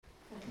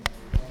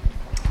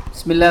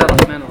بسم الله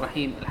الرحمن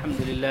الرحيم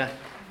الحمد لله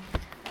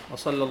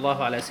وصلى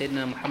الله على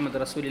سيدنا محمد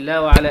رسول الله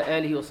وعلى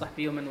آله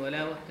وصحبه ومن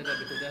والاه واهتدى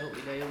بهداه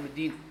إلى يوم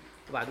الدين.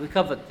 وبعد we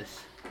covered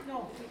this.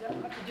 No, we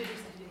don't have to do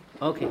this today.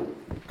 Okay.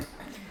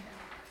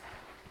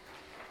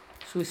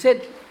 So we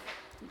said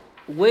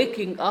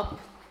waking up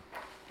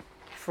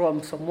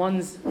from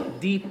someone's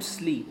deep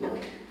sleep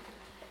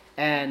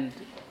and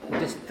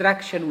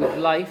distraction with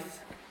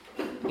life,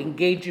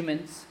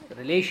 engagements,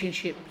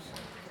 relationships,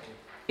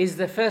 is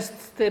the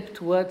first step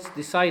towards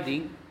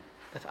deciding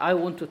that I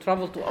want to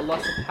travel to Allah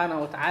subhanahu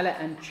wa ta'ala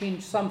and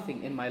change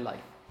something in my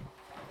life.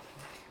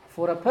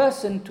 For a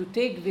person to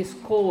take this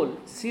call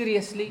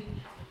seriously,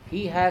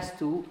 he has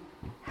to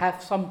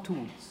have some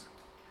tools.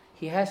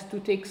 He has to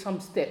take some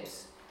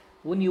steps.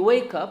 When you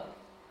wake up,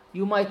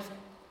 you might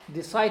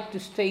decide to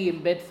stay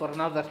in bed for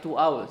another 2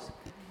 hours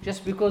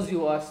just because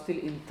you are still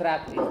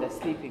entrapped in the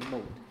sleeping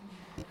mode.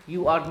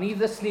 You are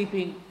neither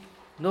sleeping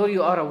nor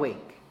you are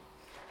awake.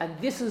 And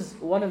this is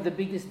one of the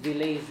biggest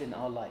delays in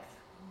our life.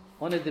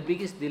 One of the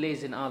biggest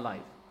delays in our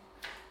life.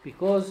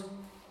 Because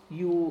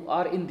you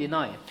are in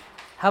denial.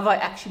 Have I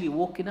actually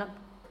woken up?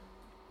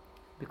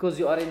 Because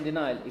you are in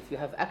denial. If you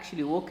have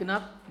actually woken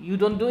up, you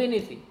don't do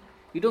anything.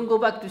 You don't go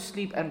back to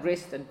sleep and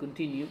rest and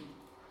continue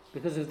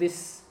because of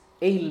this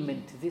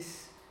ailment,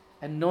 this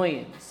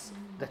annoyance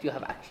that you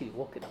have actually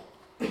woken up.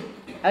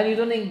 And you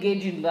don't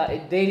engage in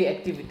daily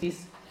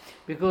activities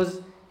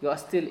because you are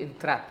still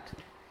entrapped.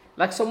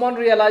 Like someone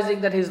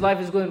realizing that his life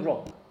is going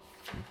wrong.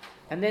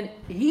 And then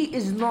he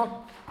is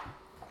not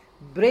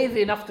brave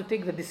enough to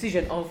take the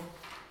decision of,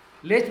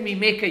 let me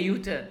make a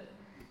U-turn.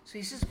 So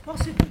he says,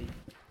 possibly,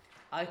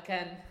 I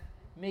can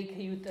make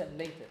a U-turn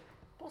later.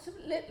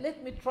 Possibly,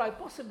 let me try.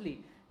 Possibly,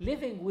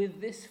 living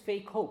with this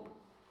fake hope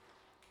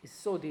is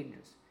so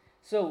dangerous.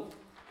 So,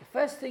 the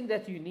first thing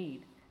that you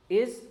need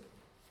is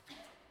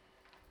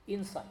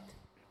insight.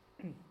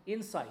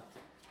 Insight.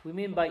 We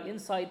mean by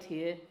insight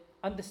here,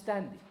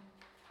 understanding.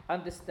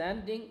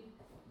 Understanding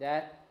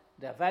that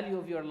the value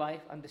of your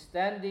life,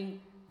 understanding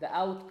the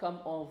outcome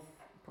of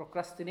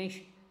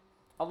procrastination.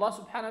 Allah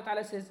subhanahu wa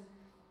ta'ala says,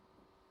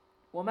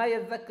 وَمَا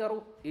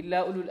يَذَّكَّرُ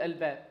إِلَّا أُولُو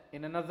الْأَلْبَابِ.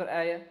 In another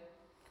ayah,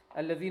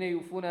 الَّذِينَ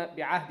يُوفُونَ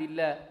بِعَهْدِ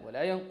اللَّهِ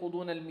وَلَا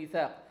يَنْقُضُونَ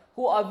الْمِيثَاقِ.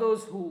 Who are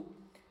those who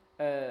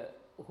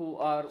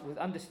are with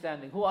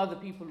understanding? Who are the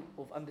people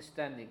of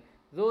understanding?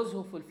 Those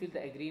who fulfill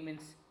the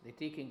agreements they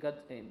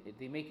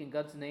make in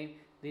God's name.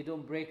 They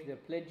don't break their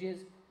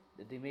pledges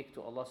that they make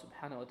to Allah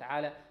subhanahu wa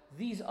ta'ala.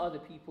 These are the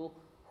people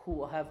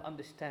who have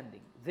understanding.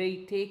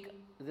 They take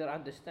their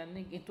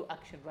understanding into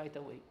action right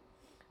away.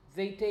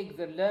 They take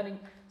their learning.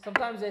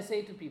 Sometimes I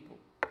say to people,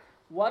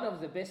 one of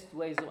the best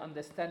ways of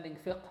understanding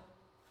fiqh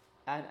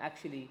and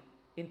actually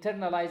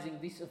internalizing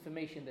this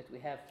information that we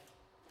have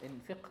in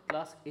fiqh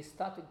class is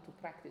starting to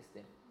practice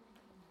them.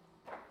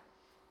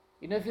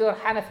 You know, if you're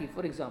Hanafi,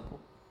 for example,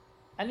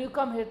 and you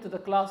come here to the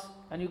class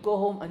and you go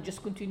home and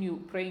just continue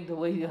praying the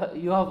way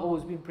you have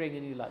always been praying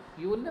in your life,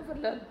 you will never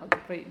learn how to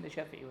pray in the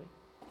Shafi'i way.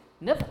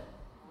 Never.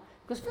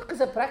 Because fiqh is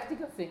a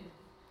practical thing.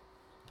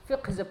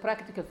 Fiqh is a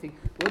practical thing.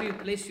 Where do you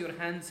place your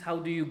hands? How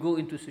do you go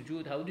into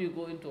sujood? How do you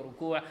go into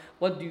ruku'?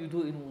 What do you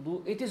do in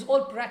wudu? It is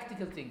all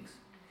practical things.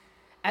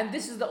 And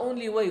this is the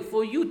only way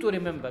for you to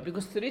remember,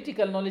 because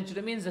theoretical knowledge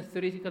remains a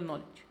theoretical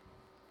knowledge.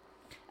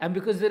 And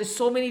because there is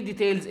so many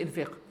details in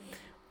fiqh.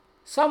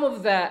 Some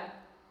of the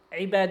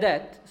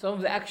ibadat, some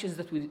of the actions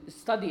that we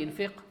study in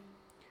fiqh,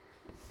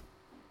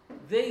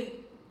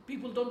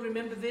 people don't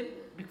remember them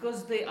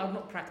because they are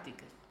not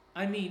practical.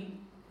 I mean,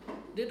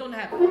 they don't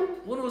happen.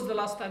 When was the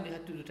last time you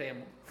had to do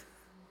tayammum?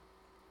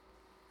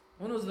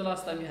 When was the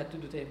last time you had to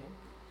do tayammum?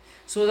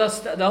 So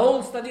the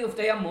whole study of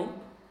tayammum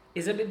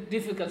is a bit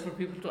difficult for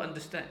people to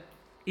understand,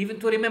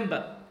 even to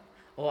remember.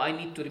 Oh, I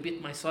need to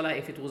repeat my salah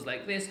if it was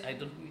like this. I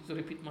don't need to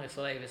repeat my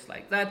salah if it's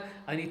like that.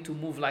 I need to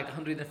move like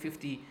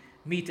 150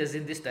 meters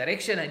in this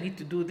direction. I need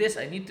to do this.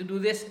 I need to do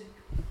this.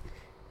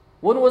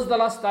 When was the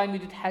last time you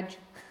did Hajj?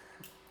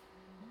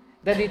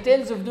 The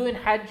details of doing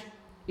Hajj,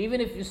 even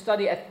if you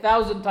study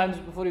 1,000 times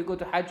before you go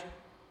to Hajj,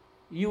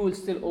 you will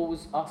still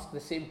always ask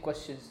the same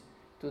questions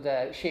to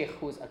the sheikh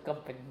who is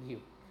accompanying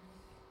you.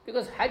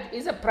 Because Hajj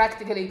is a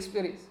practical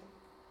experience.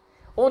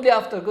 Only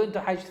after going to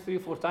Hajj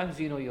 3-4 times,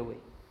 you know your way.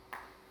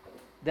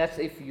 That's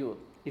if you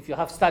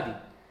have studied.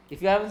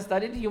 If you haven't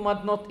studied, you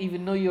might not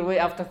even know your way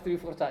after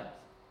 3-4 times.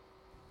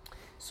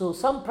 So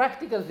some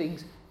practical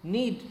things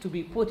need to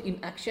be put in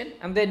action,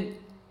 and then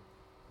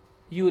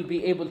you will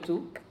be able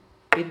to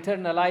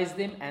internalize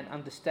them and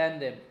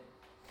understand them.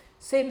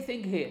 Same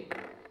thing here.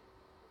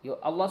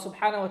 Allah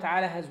subhanahu wa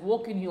ta'ala has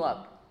woken you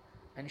up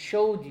and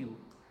showed you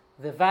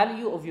the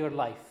value of your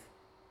life.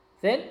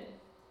 Then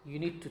you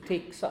need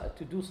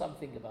to do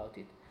something about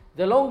it.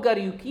 The longer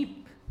you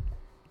keep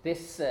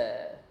this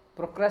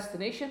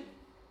procrastination,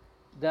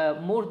 the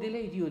more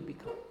delayed you will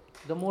become.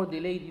 The more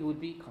delayed you will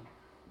become.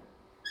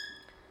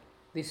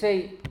 They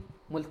say,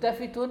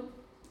 multafitun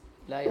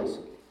la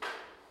yasul.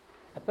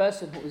 A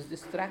person who is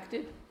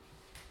distracted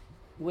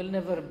will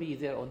never be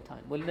there on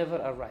time, will never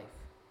arrive.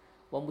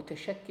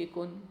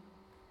 وَمُتَشَكِّكٌ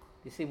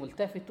They say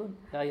ملتفت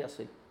لا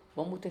يصل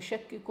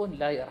ومتشكك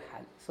لا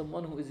يرحل.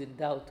 Someone who is in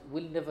doubt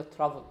will never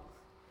travel.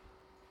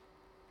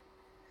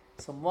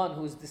 Someone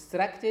who is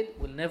distracted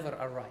will never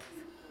arrive.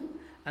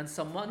 And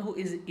someone who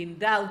is in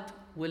doubt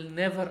will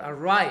never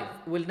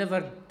arrive, will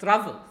never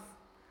travel.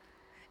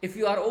 If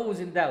you are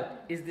always in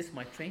doubt, is this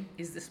my train?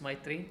 Is this my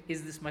train?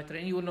 Is this my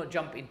train? You will not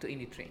jump into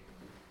any train.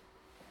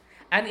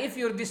 And if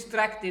you're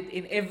distracted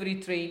in every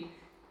train,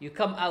 you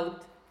come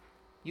out,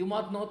 you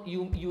might not,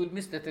 you will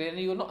miss the train and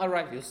you will not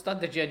arrive. You'll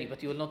start the journey,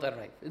 but you will not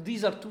arrive.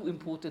 These are two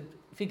important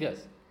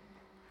figures.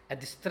 A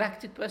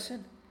distracted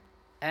person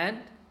and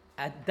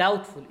a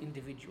doubtful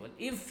individual.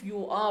 If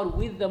you are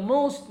with the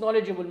most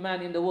knowledgeable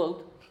man in the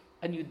world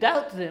and you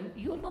doubt them,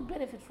 you will not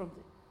benefit from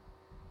them.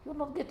 You will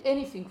not get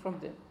anything from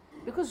them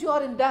because you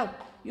are in doubt.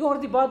 You are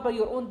devoured by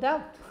your own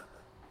doubt.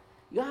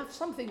 You have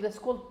something that's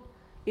called,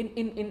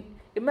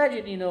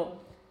 imagine,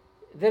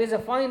 there is a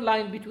fine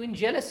line between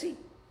jealousy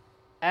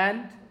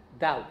and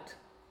doubt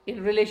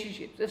in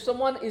relationships. If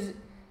someone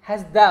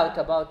has doubt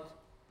about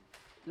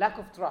lack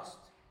of trust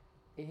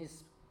in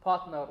his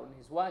partner or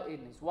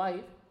in his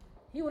wife,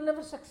 he will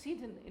never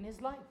succeed in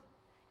his life,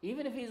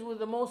 even if he's with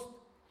the most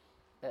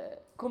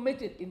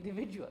committed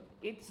individual.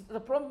 The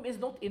problem is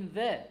not in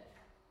there,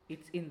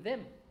 it's in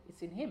them,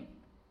 it's in him,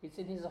 it's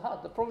in his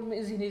heart. The problem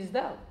is in his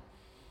doubt.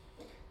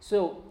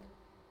 So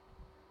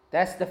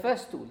that's the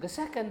first tool. The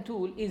second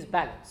tool is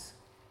balance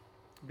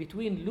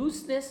between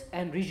looseness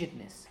and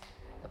rigidness.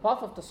 The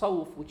path of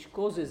tasawwuf, which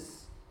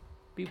causes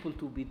people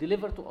to be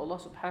delivered to Allah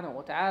subhanahu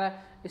wa ta'ala,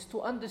 is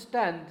to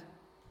understand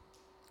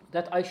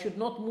that I should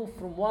not move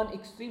from one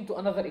extreme to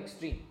another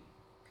extreme.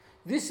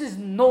 This is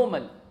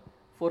normal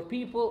for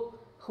people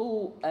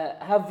who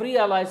have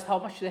realized how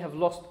much they have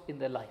lost in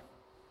their life,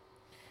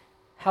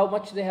 how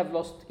much they have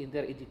lost in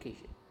their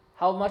education,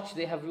 how much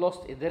they have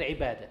lost in their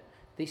ibadah.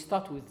 They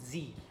start with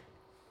zeal.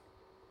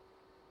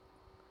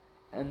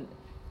 And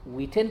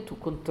we tend to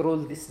control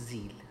this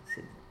zeal.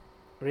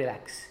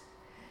 Relax.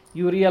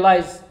 You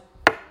realize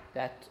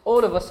that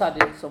all of a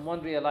sudden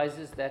someone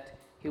realizes that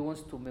he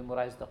wants to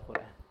memorize the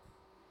Quran.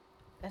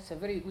 That's a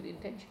very good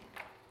intention.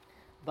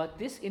 But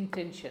this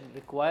intention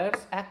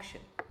requires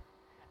action.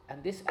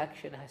 And this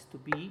action has to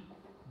be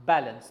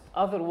balanced.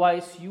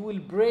 Otherwise, you will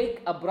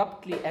break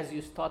abruptly as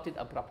you started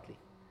abruptly.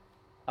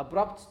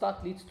 Abrupt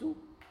start leads to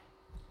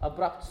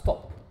abrupt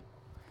stop.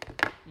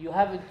 You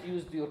haven't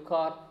used your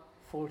car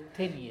for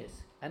 10 years.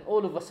 And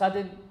all of a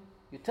sudden,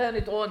 you turn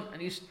it on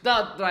and you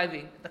start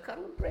driving. The car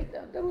will break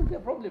down. There will be a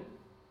problem.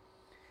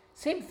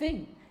 Same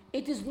thing.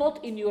 It is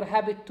not in your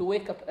habit to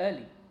wake up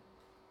early.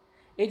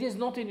 It is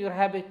not in your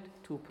habit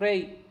to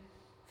pray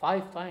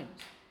 5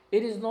 times.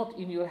 It is not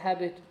in your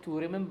habit to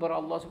remember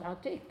Allah subhanahu wa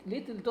ta'ala. Take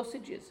little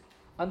dosages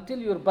until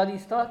your body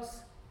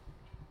starts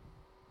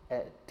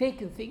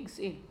taking things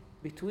in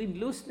between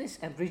looseness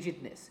and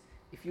rigidness.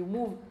 If you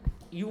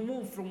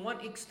move from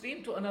one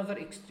extreme to another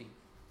extreme.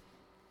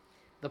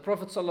 The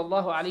Prophet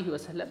sallallahu alaihi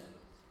wasallam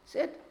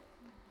said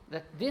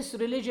that this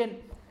religion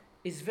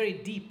is very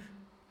deep.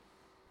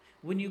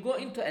 When you go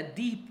into a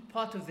deep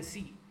part of the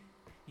sea,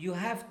 you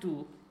have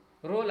to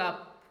roll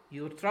up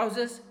your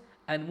trousers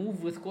and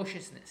move with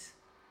cautiousness,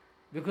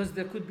 because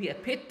there could be a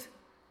pit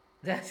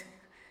that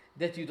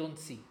you don't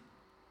see.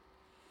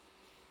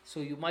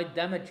 So you might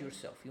damage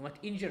yourself, you might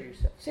injure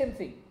yourself. Same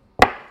thing.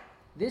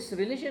 This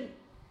religion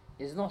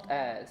is not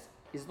a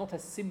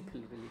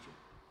simple religion.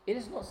 It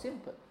is not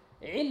simple.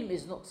 Ilm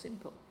is not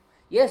simple.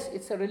 Yes,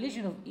 it's a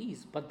religion of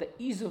ease, but the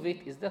ease of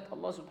it is that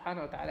Allah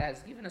subhanahu wa ta'ala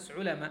has given us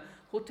ulama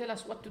who tell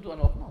us what to do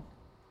and what not.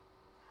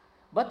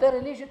 But the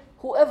religion,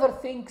 whoever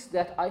thinks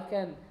that I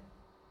can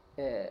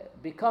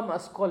become a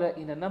scholar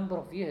in a number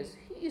of years,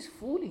 he is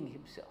fooling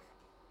himself.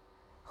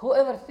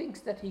 Whoever thinks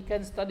that he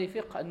can study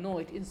fiqh and know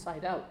it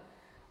inside out,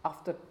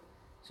 after,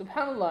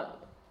 subhanallah,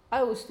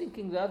 I was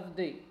thinking the other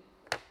day,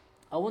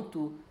 I want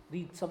to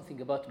read something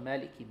about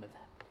Maliki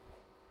madhab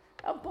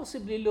and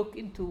possibly look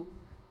into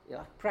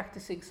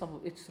practicing some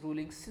of its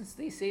rulings, since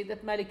they say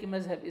that Maliki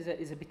madhab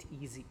is a bit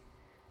easy.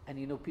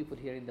 And people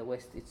here in the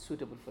West, it's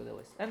suitable for the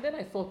West. And then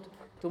I thought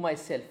to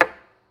myself,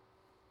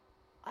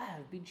 I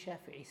have been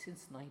Shafi'i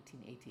since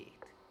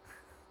 1988.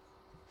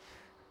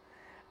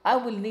 I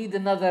will need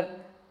another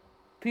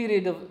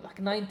period of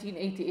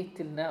 1988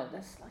 till now.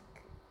 That's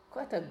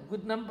quite a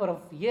good number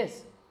of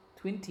years,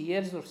 20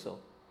 years or so,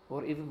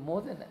 or even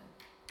more than that.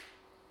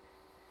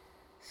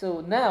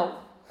 So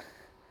now,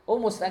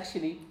 almost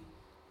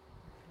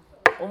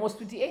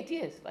 28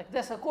 years,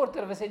 that's a quarter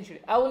of a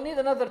century. I will need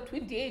another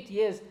 28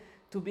 years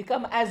to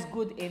become as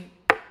good in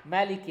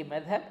Maliki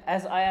madhab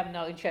as I am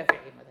now in Shafi'i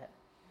madhab.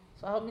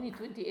 So how many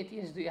 28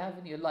 years do you have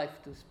in your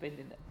life to spend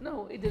in that?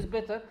 No, it is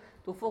better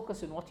to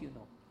focus on what you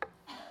know.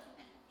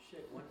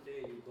 Sheikh, one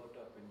day you got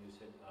up and you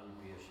said, I'll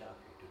be a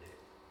Shafi'i today,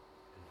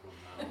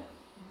 and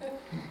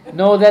from now on.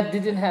 No, that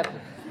didn't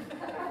happen.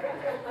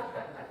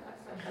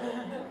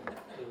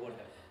 So what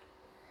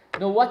happened?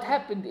 No, what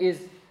happened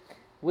is,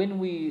 when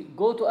we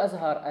go to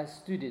Azhar as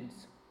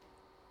students,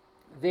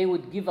 they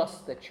would give us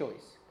the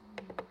choice.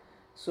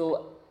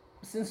 So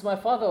since my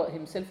father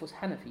himself was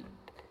Hanafi,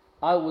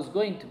 I was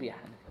going to be a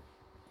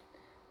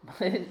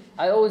Hanafi.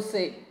 I always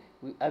say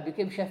I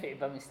became Shafi'i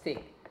by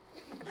mistake.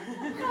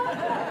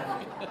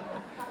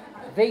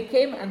 They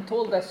came and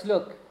told us,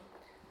 look,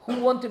 who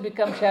want to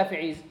become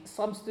Shafi'is?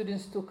 Some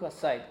students took a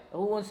side.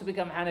 Who wants to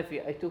become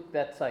Hanafi? I took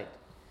that side.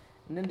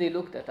 And then they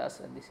looked at us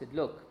and they said,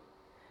 look,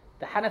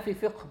 the Hanafi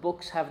fiqh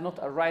books have not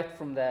arrived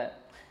from the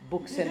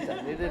book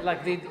center.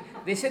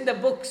 They send the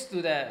books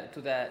to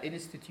the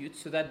institute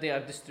so that they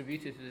are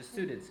distributed to the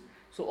students.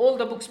 So all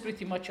the books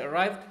pretty much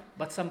arrived,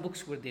 but some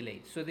books were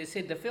delayed. So they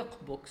said the fiqh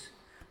books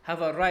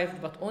have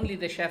arrived, but only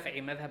the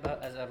Shafi'i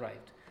madhab has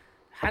arrived.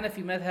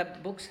 Hanafi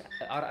madhab books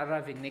are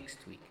arriving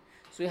next week.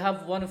 So you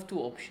have one of two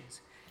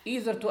options.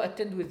 Either to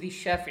attend with these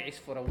Shafi'is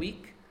for a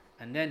week,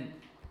 and then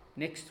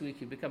next week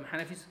you become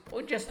Hanafis,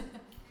 or just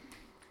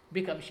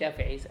become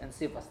Shafi'is and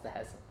save us the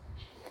hassle.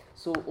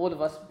 So all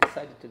of us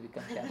decided to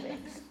become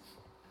Shafi'is.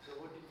 So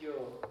what did your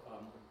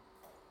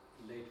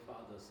late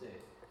father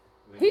say?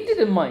 He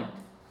didn't mind.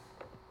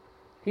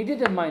 He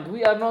didn't mind.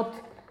 We are not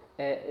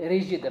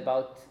rigid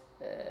about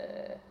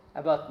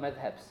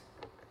madhabs.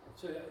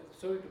 So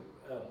sorry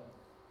to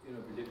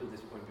belittle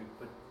this point,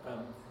 but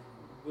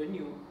when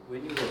you were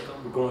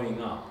growing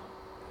up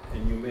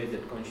and you made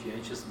that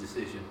conscientious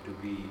decision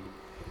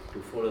to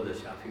follow the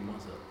Shafi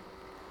mazhab.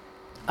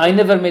 I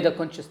never made a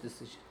conscious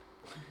decision.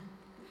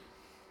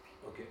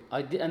 Okay.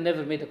 I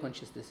never made a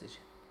conscious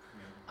decision.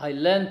 Yeah. I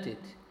learned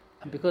it,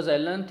 and because I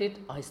learned it,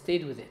 I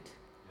stayed with it.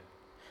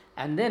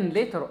 Yeah. And then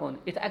later on,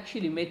 it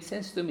actually made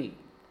sense to me.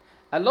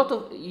 A lot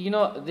of,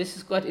 this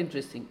is quite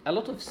interesting. A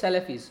lot of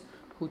Salafis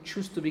who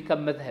choose to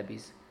become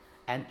madhabis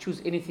and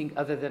choose anything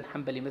other than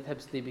Hanbali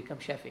madhabs, they become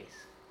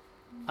Shafi'is.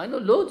 I know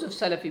loads of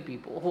Salafi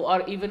people who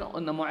are even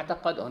on the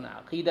mu'taqad, on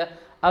aqidah,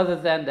 other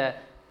than the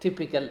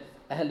typical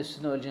Ahl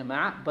Sunnah wal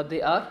Jama'ah, but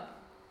they are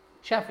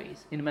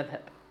Shafi'is in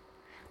madhab.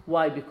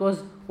 Why?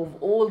 Because of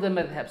all the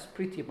madhabs,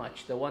 pretty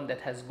much the one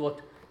that has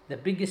got the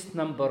biggest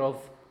number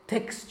of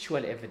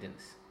textual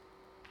evidence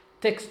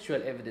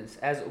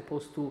as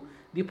opposed to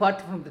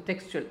departing from the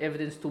textual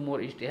evidence to more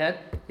ijtihad,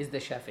 is the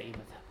Shafi'i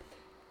madhab.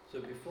 So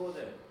before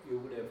that, you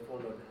would have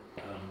followed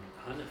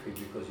Hanafi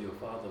because your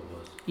father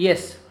was.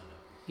 Yes. Hanafi.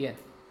 Yeah.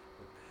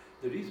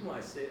 The reason why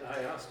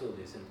I asked all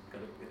this and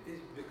is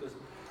because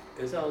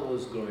as I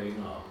was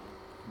growing up,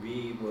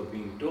 we were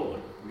being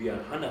told we are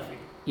Hanafi.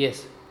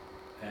 Yes.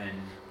 And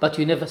but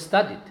you never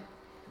studied.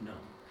 No.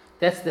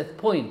 That's the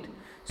point.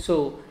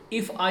 So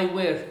if I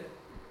were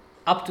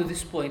up to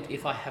this point,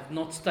 if I have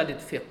not studied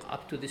fiqh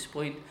up to this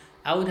point,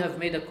 I would have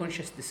made a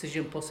conscious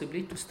decision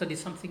possibly to study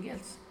something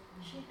else.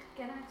 Sheikh,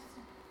 can I just,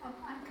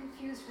 I'm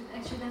confused with,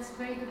 actually that's a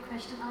very good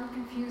question. I'm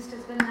confused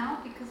as well now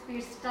because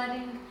we're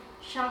studying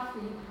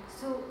Shafi.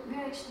 So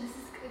we're actually, this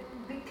is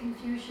a big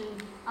confusion.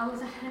 I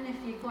was a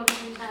Hanafi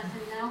following that,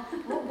 and now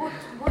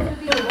what do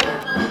we do?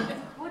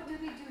 What do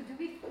we do?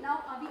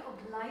 Are we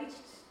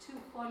obliged to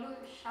follow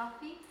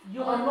Shafi?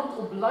 You are not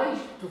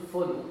obliged to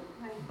follow,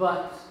 right.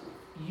 But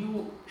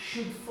you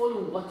should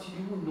follow what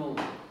you know.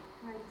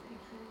 Right, okay.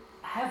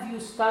 Have you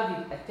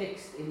studied a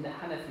text in the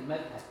Hanafi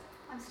madhab?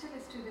 I'm still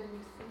a student,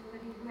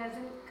 somebody who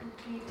hasn't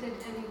completed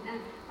any,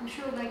 and I'm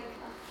sure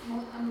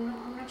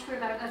I'm not sure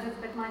about others,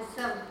 but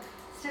myself,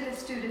 still a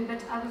student,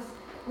 but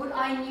what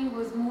I knew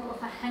was more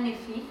of a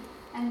Hanafi,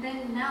 and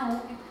then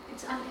now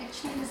I'm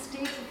actually in a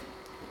state of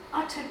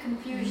utter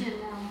confusion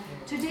now.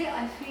 Today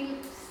I feel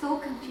so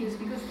confused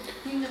because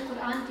being a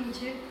Quran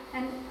teacher,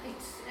 and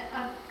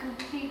I'm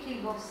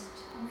completely lost.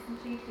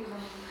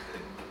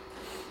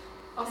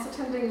 Us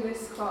attending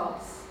this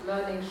class,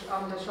 learning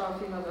under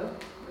Shafi mother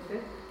with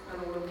it,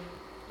 and all of,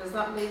 does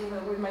that mean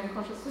that we've made a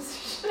conscious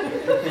decision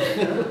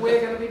that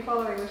we're going to be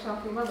following the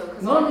Shafi mother?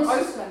 Not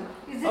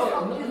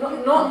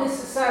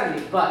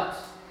necessarily, but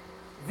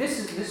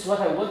this is what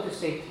I want to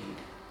say to you.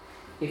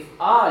 If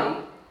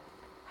I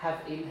have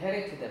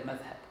inherited a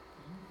madhab,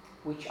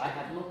 which I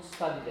have not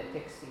studied the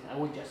text in, I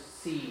would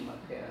just see my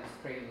parents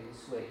praying in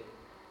this way,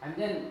 and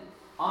then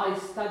I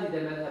studied the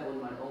madhab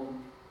on my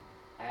own,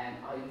 and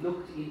I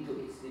looked into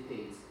its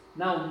details.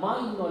 Now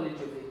my knowledge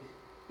of it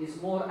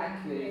is more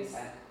accurate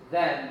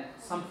than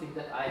something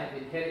that I have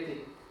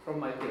inherited from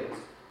my parents.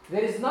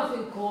 There is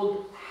nothing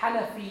called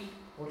Hanafi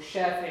or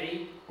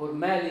Shafi'i or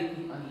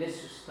Maliki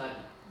unless you study.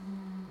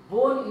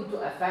 Born into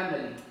a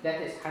family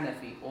that is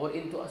Hanafi or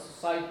into a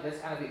society that's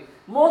Hanafi.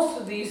 Most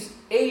of these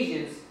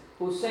Asians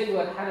who say we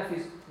are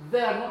Hanafis,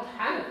 they are not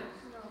Hanafis.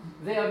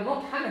 They are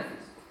not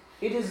Hanafis.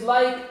 It is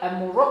like a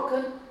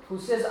Moroccan who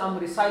says, I'm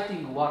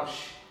reciting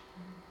Warsh.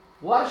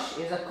 Warsh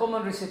is a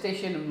common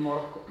recitation in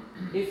Morocco.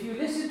 If you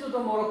listen to the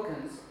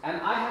Moroccans,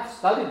 and I have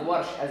studied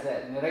Warsh as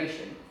a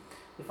narration,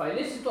 if I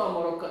listen to a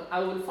Moroccan, I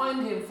will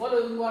find him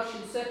following Warsh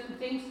in certain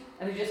things,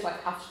 and he just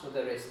like huffs for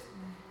the rest.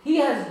 He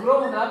has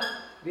grown up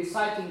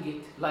reciting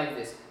it like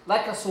this.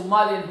 Like a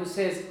Somalian who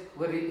says,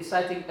 we're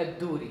reciting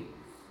Ad-Duri.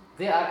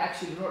 They are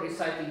actually not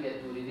reciting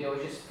Ad-Duri. They are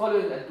just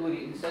following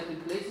Ad-Duri in certain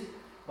places,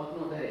 but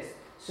not the rest.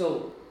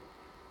 So,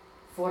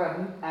 for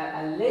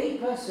a lay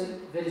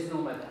person, there is no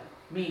madhab.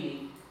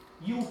 Meaning,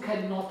 you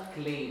cannot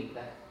claim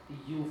that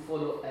you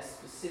follow a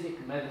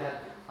specific madhab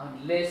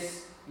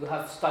unless you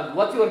have studied.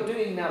 What you are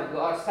doing now, you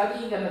are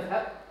studying a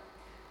madhab,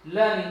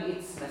 learning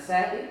its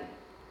masail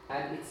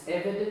and its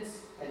evidence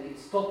and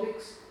its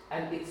topics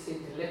and its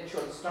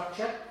intellectual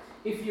structure.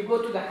 If you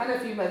go to the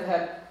Hanafi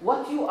madhab,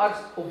 what you are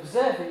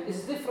observing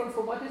is different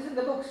from what is in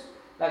the books.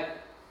 Like,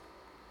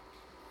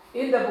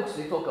 in the books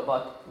they talk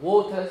about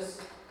waters,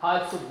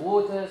 types of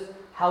waters,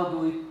 how do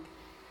we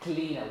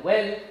clean a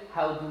well,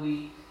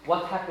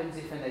 what happens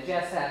if a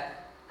najasa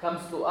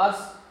comes to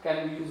us,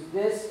 can we use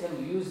this, can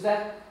we use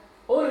that?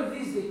 All of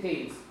these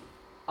details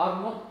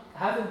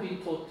haven't been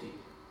taught to you.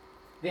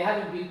 They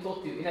haven't been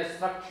taught to you in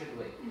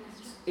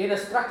a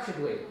structured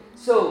way.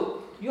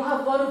 So, you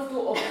have one of two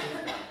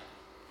options now.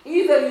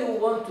 Either you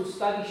want to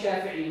study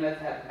Shafi'i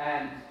madhab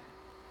and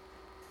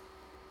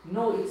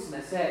know its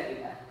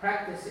masail and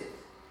practice it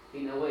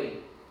in a way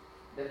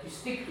that you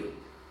stick to it,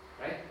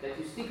 right? That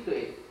you stick to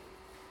it.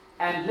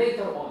 And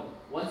later on,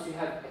 once you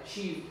have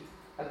achieved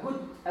a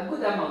good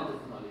amount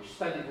of knowledge,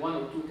 studied one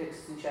or two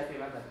texts in Shafi'i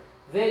madhab,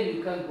 then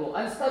you can go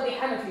and study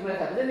Hanafi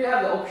madhab. Then you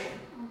have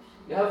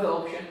the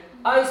option.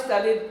 I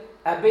studied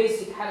a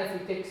basic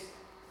Hanafi text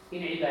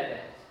in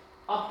Ibadat,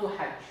 up to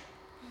Hajj.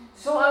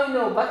 So I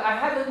know, but I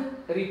haven't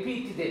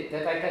repeated it,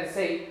 that I can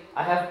say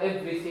I have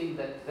everything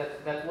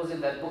that was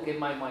in that book in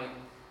my mind.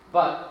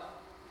 But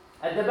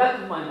at the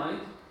back of my mind,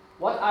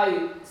 what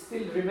I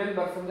still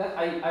remember from that,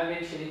 I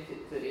mentioned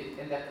it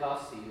in that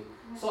class to you.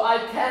 So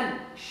I can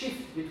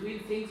shift between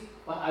things,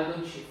 but I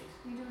don't shift.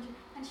 You don't.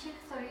 And Sheikh,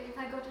 sorry if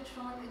I got it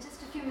wrong,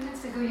 just a few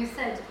minutes ago you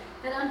said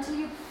that until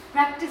you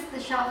practice the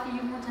Shafi,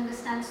 you won't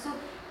understand. So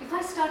if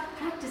I start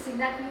practicing,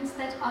 that means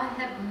that I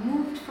have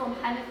moved from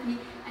Hanafi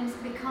and it's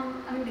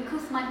become,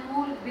 because my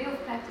whole way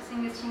of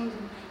practicing is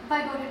changing. If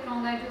I got it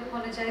wrong, I do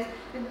apologize.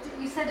 But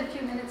you said a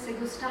few minutes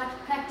ago, start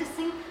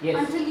practicing. Yes.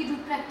 Until you do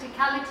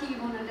practicality,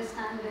 you won't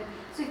understand it.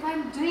 So if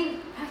I'm doing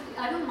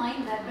I don't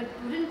mind that, but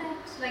wouldn't that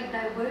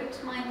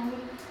divert my whole,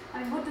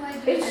 what do I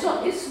do?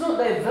 It's not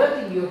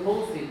diverting your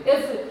whole thing.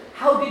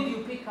 How did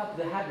you pick up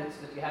the habits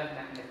that you have in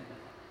Hanafi?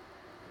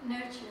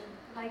 Nurture,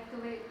 like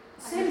the way.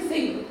 Same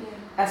thing.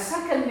 A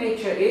second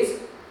nature is,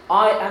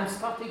 I am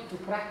starting to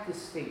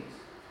practice things.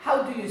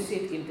 How do you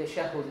sit in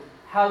tashahhud?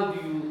 How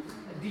do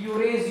you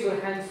raise your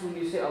hands when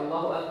you say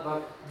Allahu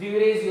Akbar? Do you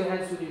raise your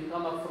hands when you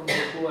come up from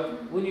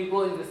ruku'? When you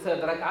go in the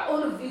third rak'ah?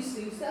 All of these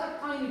things, they are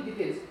tiny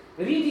details.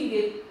 Reading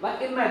it,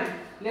 like imagine,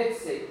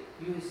 let's say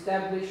you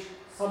establish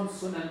some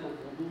sunan of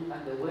wudu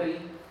and the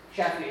way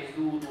Shafi'is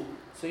do wudu.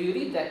 So you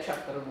read that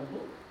chapter of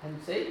wudu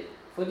and say,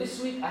 for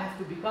this week I have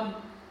to become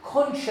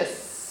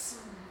conscious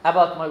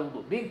about my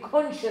wudu. Being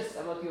conscious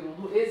about your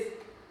wudu is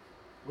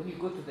when you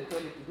go to the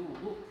toilet to do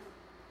wudu,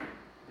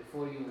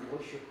 before you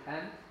wash your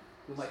hand,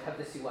 you might have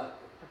the siwak.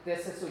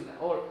 That's a sunnah,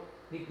 or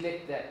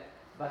neglect that,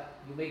 but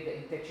you make the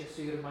intention,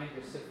 so you remind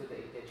yourself with the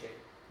intention.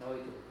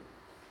 Nawaitu wudu.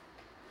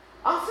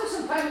 After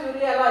some time you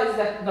realize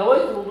that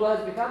nawaitu wudu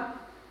has become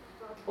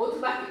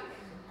automatic.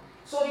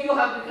 So you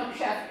have become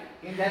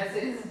Shafi'i in that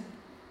sense.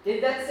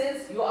 In that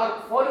sense, you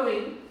are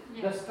following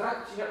the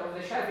structure of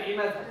the Shafi'i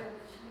madhab.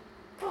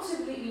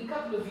 Possibly in a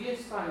couple of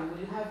years' time, when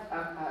you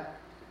have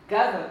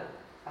gathered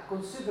a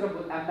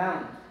considerable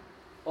amount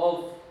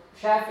of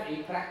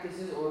Shafi'i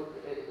practices or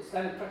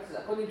Islamic practices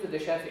according to the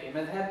Shafi'i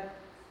madhab,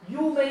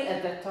 you may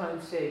at that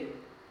time say,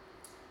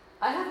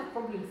 I have a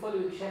problem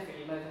following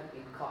Shafi'i madhab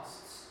in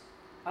costs.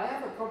 I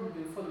have a problem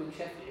in following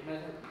Shafi'i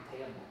madhab in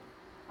tayammum.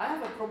 I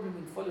have a problem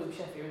in following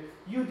Shafi'i madhab.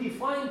 You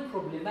define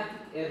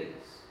problematic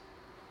areas,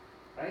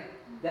 right,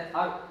 that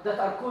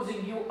are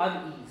causing you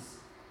unease.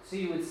 So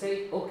you would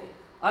say, okay,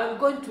 I'm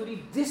going to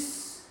read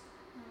this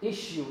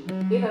issue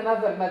in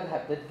another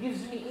madhab that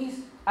gives me ease,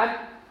 and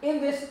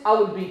in this I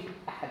will be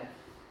a Hanafi.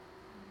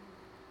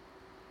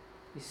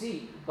 You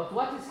see, but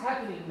what is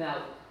happening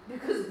now?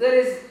 Because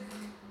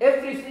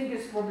everything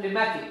is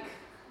problematic.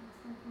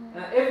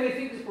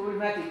 Everything is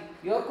problematic.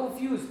 You are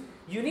confused.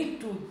 You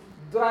need to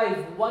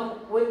drive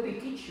when they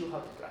teach you how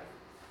to drive.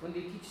 When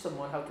they teach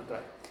someone how to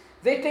drive,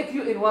 they take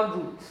you in one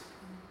route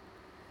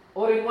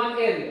or in one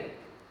area.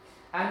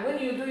 And when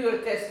you do your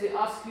test, they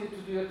ask you to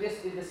do your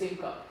test in the same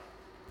car.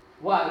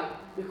 Why?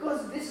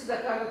 Because this is the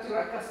car that you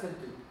are accustomed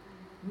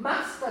to.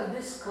 Master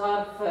this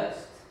car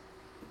first.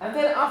 And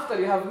then after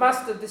you have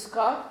mastered this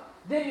car,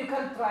 then you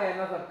can try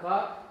another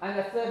car and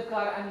a third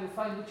car, and you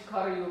find which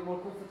car you are more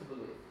comfortable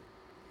with.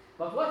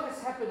 But what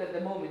has happened at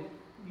the moment,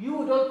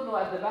 you don't know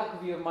at the back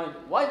of your mind,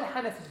 why the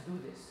Hanafis do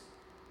this?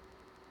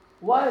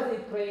 Why are they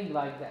praying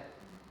like that?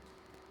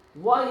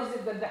 Why is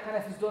it that the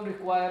Hanafis don't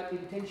require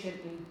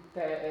intention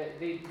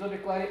they don't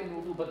require it in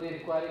wudu, but they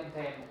require it in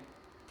tayammum?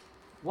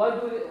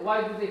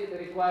 Why do they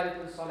require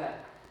it in salah?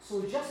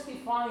 So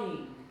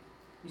justifying,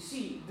 you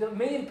see, the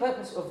main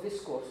purpose of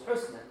this course,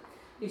 Husna,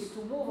 is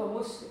to move a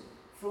Muslim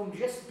from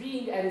just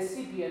being a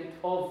recipient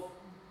of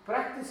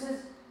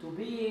practices to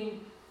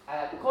being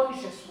a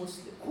conscious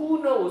Muslim.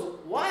 Who knows,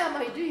 why am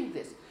I doing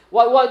this?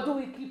 Why do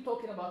we keep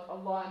talking about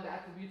Allah and the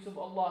attributes of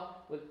Allah?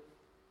 Well,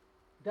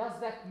 does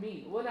that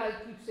mean, when I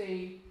keep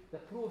saying the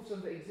proofs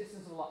of the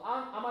existence of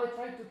Allah, am I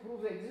trying to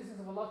prove the existence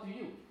of Allah to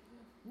you?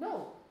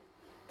 No.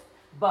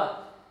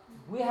 But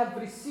we have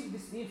received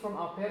this deen from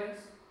our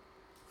parents,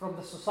 from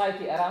the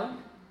society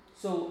around.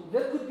 So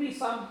there could be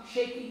some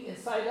shaking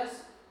inside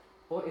us,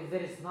 or if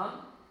there is none,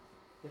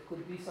 there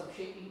could be some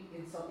shaking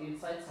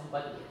inside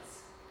somebody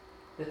else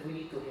that we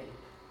need to help.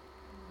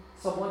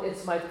 Someone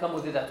else might come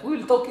with that. We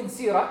will talk in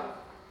Sirah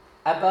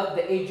about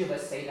the age of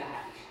Sayyidah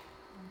Aisha.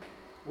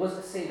 Was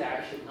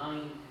Sayyidah Aisha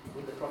 9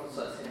 with the Prophet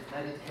ﷺ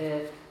married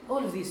her?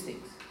 All of these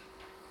things.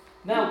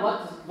 Now,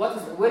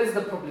 where is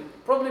the problem?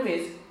 Problem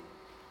is,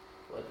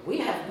 well, we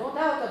have no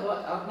doubt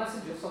about our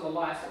Messenger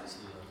sallallahu alaihi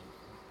wasallam,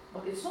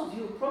 but it's not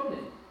your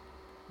problem.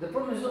 The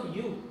problem is not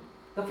you.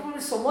 The problem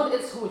is someone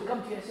else who will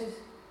come to you and says,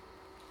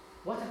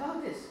 what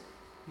about this?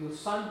 Your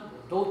son,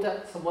 your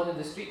daughter, someone in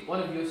the street,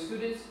 one of your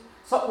students,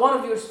 one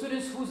of your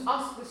students who's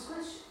asked this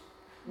question.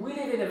 We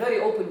live in a very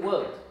open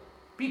world.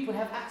 People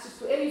have access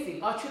to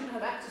anything. Our children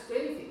have access to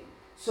anything.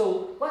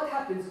 So what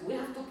happens? We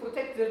have to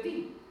protect their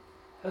deen.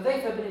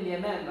 Hudayfa bin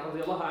al-Yaman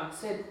radiallahu anhu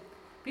said,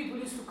 people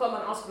used to come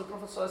and ask the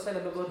Prophet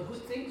ﷺ about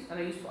good things, and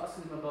I used to ask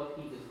him about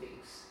evil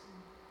things,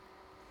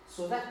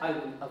 so that I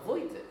will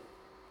avoid them.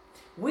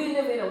 We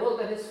live in a world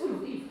that is full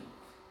of evil.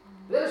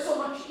 There is so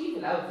much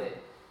evil out there.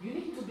 You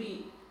need to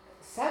be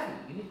savvy.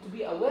 You need to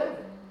be aware of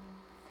it.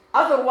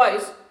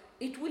 Otherwise,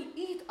 it will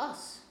eat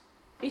us.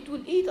 It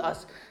will eat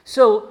us.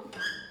 So,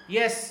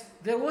 yes,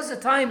 there was a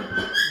time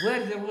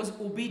where there was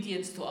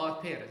obedience to our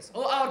parents.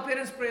 Oh, our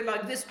parents pray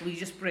like this, we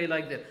just pray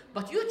like that.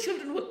 But your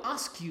children will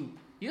ask you,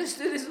 your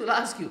students will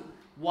ask you,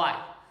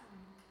 why?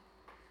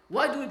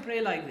 Why do we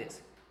pray like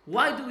this?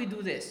 Why do we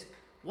do this?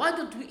 Why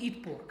don't we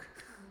eat pork?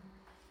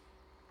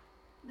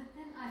 But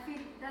then I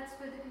feel that's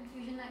where the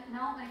confusion, like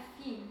now I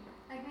feel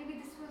like maybe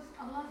this was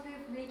Allah's way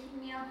of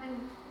waking me up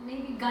and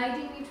maybe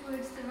guiding me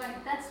towards the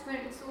right. That's where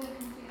it's all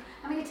confusing.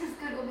 I mean, it is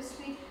good,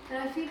 obviously, but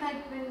I feel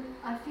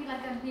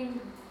like I've been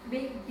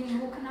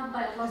woken up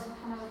by Allah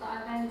subhanahu wa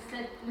ta'ala and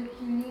said, look,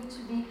 you need to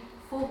be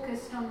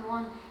focused on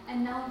one.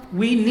 And now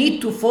we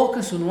need to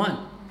focus on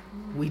one.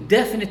 We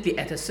definitely,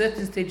 at a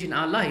certain stage in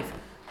our life,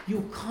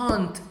 you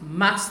can't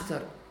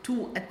master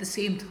two at the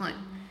same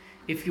time.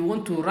 If you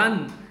want to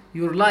run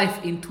your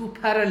life in two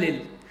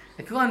parallel,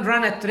 if you want to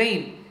run a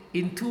train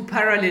in two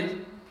parallel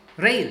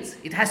rails,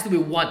 it has to be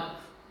one.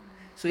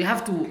 So you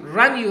have to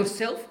run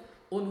yourself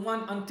on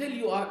one until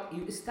you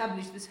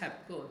establish this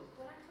habit. Go on.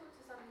 When I talk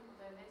to some people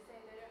though, they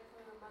say they don't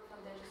follow the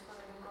Madhab, they just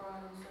follow the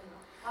Quran and Sunnah.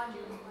 How do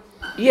you respond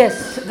to that?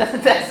 Yes,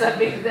 that's a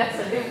big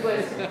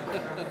question.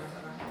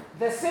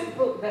 The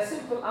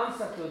simple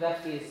answer to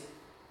that is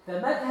the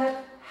madhab.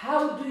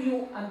 How do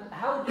you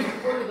follow the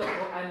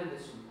Quran and the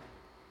Sunnah?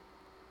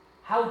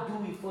 How do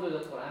we follow the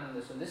Quran and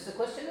the Sunnah? This is a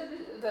question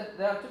that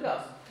they have to be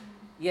asked.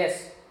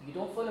 Yes, you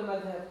don't follow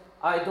madhab.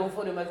 I don't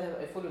follow madhab.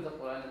 I follow the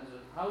Quran and the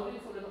Sunnah. How do you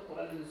follow the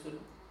Quran and the Sunnah?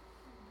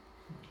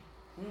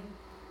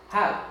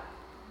 How?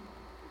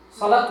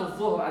 Salatul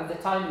Dhuhr and the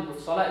timing of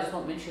Salah is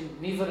not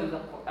mentioned neither in the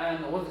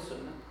Quran or the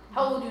Sunnah.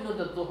 How would you know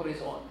that Dhuhr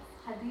is on?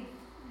 Hadith.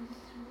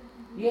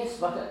 Yes,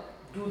 but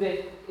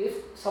if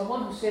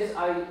someone who says,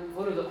 I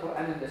follow the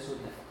Quran and the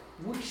Sunnah,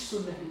 which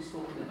Sunnah he is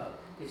talking about?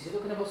 Is he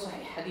talking about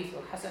Sahih Hadith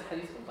or Hasan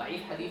Hadith or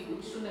Da'if Hadith?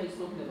 Which Sunnah he is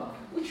talking about?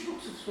 Which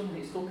books of Sunnah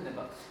he is talking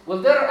about?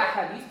 Well, there are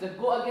Hadith that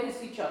go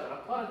against each other,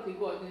 apparently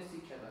go against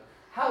each other.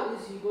 How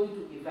is he going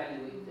to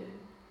evaluate them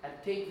and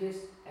take this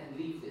and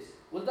leave this?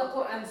 Well, the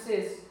Quran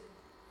says,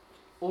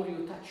 or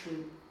you touch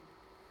women.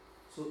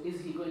 So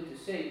is he going to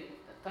say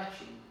that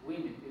touching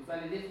women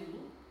invalidates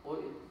wudu, or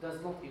it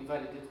does not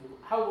invalidate wudu?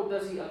 How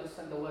does he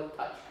understand the word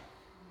touch?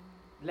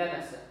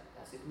 Lamasa.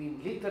 Does it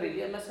mean literally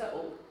lamasa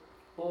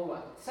or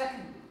what?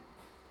 Secondly,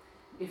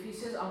 if he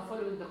says, I'm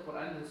following the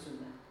Quran and the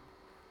Sunnah,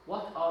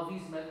 what are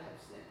these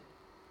madhabs then?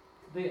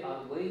 They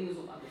are ways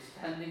of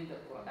understanding the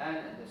Quran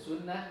and the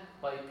Sunnah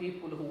by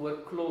people who were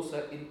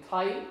closer in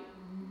time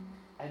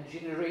and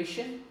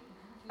generation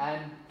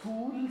and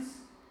tools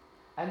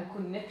and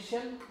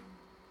connection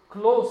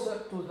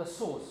closer to the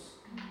source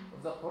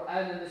of the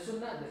Quran and the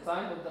Sunnah, the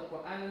time of the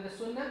Quran and the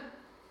Sunnah.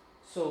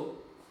 So,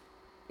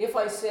 if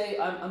I say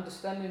I'm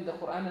understanding the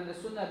Quran and the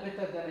Sunnah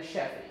better than a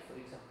Shafi'i, for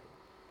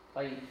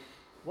example,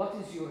 what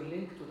is your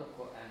link to the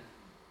Quran?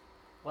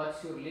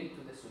 What's your link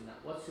to the Sunnah?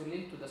 What's your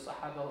link to the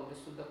Sahaba who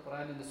understood the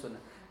Quran and the Sunnah?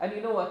 And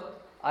you know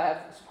what?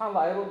 SubhanAllah,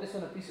 I wrote this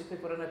on a piece of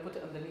paper and I put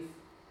it underneath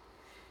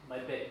my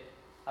bed.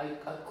 I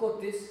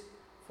quote this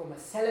from a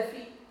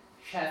Salafi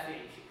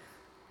Shafi'i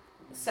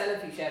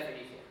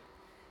Sheikh,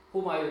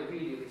 whom I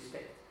really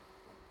respect.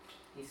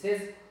 He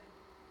says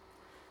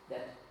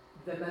that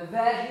the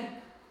madhahib,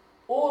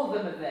 all the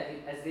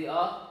madhahib as they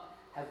are,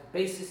 have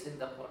basis in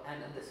the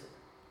Quran and the Sunnah,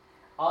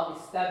 are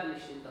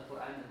established in the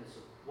Quran and the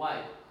Sunnah.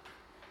 Why?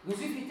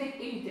 Because if you take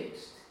any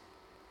text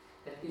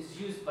that is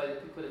used by the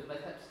people of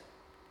madhabs,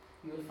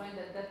 you will find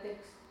that that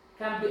text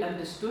can be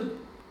understood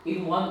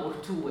in one or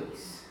two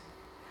ways,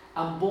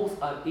 and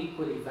both are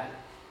equally valid.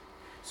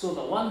 So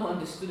the one who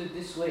understood it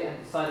this way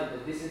and decided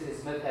that this is his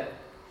madhab,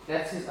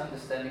 that's his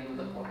understanding of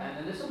the Quran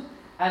and the Sunnah.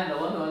 and the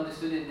one who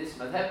understood in this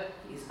madhab,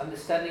 his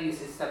understanding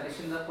is established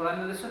in the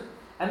Quran and the Sunnah.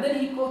 And then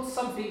he quotes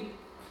something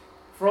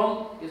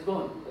from,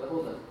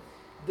 hold on.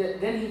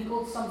 Then he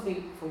quotes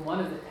something from one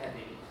of the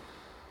tabi'in,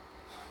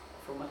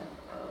 from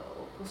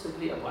or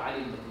possibly Abu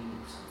Ali al-Madini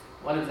or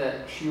something, one of the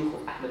shuyukh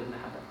of Ahmad ibn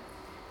Hanbal.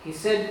 He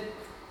said,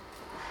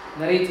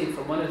 narrating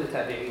from one of the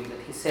tabi'in,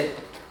 that he said,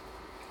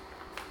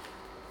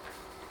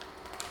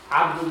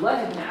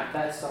 Abdullah ibn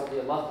Abbas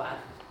radiallahu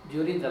anhu,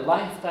 during the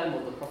lifetime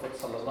of the Prophet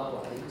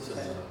sallallahu alaihi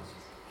wasallam,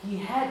 he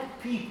had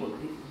people,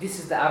 this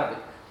is the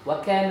Arabic,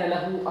 وَكَانَ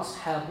لَهُ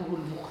أَصْحَابُهُ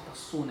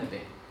الْمُخْتَصُّونَ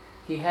بِهِ.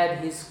 He had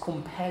his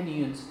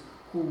companions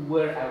who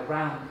were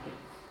around him.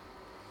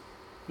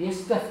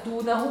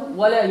 يَسْتَفْتُونَهُ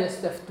وَلَا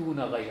يَسْتَفْتُونَ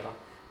غَيْرَهُ.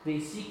 They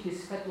seek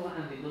his fatwa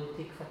and they don't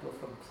take fatwa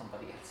from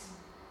somebody else.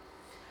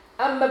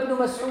 أما ابن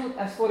مسعود,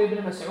 as for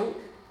Ibn Mas'ud,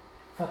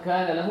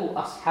 فكان له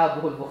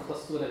أصحابه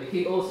المختصون به.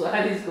 He also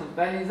had his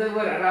companions that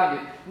were around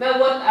him. Now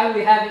what are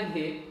we having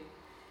here?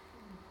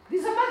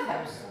 These are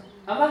madhabs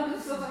among the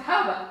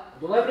Sahaba.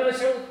 Abdullah ibn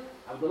Mas'ud,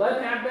 Abdullah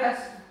ibn Abbas.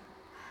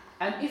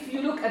 And if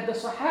you look at the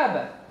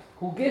Sahaba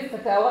who gave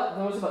fatwa,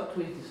 there was about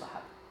 20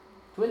 Sahaba.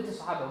 20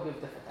 Sahaba who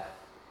gave the fatwa.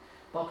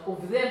 But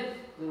of them,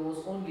 there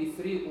was only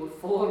 3 or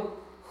 4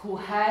 who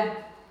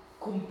had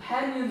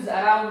companions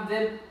around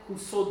them who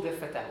sought their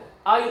fatwa.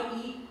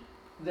 I.e.,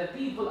 the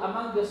people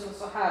among the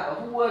Sahaba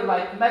who were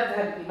like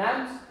madhab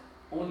imams,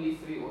 only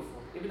 3 or 4.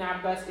 Ibn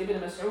Abbas, Ibn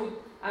Mas'ud,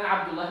 and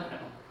Abdullah ibn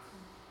Umar.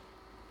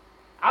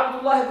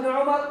 Abdullah ibn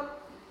Umar,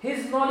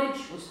 his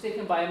knowledge was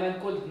taken by a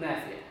man called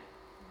Nafi'.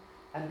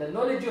 And the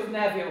knowledge of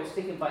Nafi' was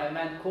taken by a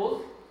man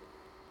called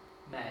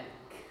Malik.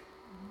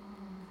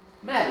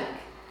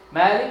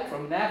 Malik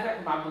from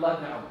Nafi' from Abdullah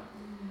ibn Umar.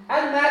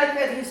 And Malik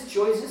had his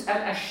choices, and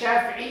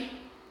Ash-Shafi'i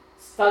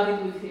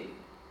studied with him.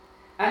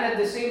 And at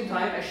the same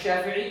time,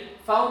 Ash-Shafi'i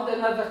found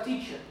another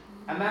teacher,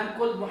 a man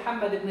called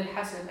Muhammad ibn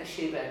al-Hasan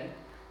al-Shaybani,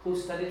 who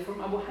studied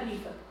from Abu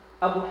Hanifa.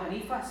 Abu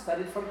Hanifa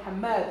studied from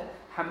Hammad.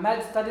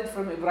 Hammad studied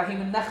from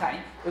Ibrahim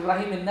al-Nakha'i.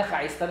 Ibrahim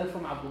al-Nakha'i studied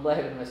from Abdullah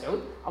ibn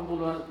Mas'ud.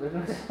 Abdullah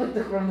ibn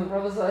Mas'ud from the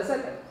Prophet sallallahu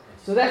alaihi wasallam.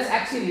 So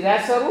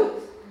that's a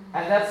route.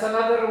 And that's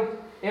another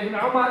route. Ibn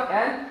Umar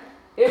and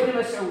Ibn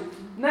Mas'ud.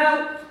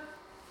 Now,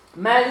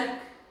 Malik,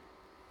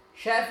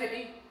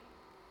 Shafi'i,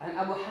 and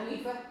Abu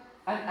Hanifa,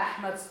 and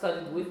Ahmad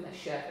studied with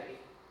Ash-Shafi'i.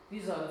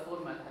 These are the 4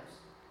 madhabs.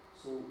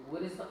 So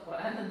where is the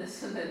Quran and the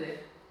Sunnah there?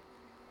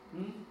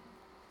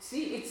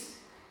 See, it's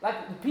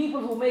like the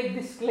people who make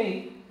this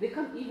claim, they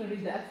can't even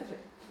read the alphabet.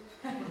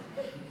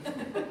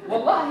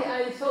 Wallahi,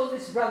 I saw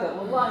this brother,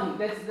 wallahi,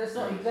 that's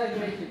not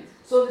exaggeration.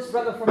 Saw this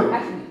brother from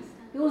Kashmir.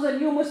 He was a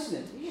new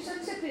Muslim. He just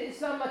accepted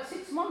Islam like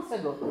 6 months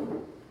ago.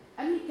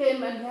 And he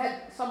came and he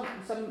had some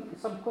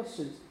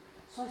questions.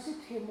 So I said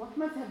to him, what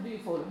madhab do you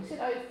follow? He said,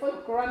 I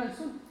follow Quran and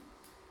Sunnah.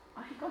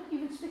 He can't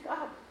even speak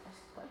Arab. I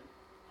said,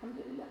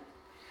 alhamdulillah.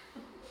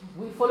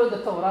 We follow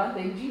the Torah,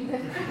 the Injil.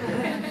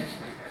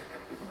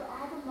 But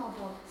are the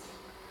novels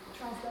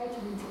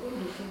translated into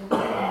English and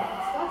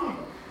studied them?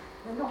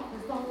 There's not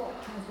a lot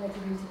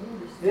translated into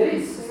English. There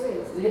is.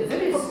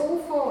 There is. From all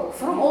 4?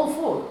 From all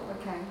 4.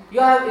 Okay. You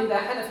have in the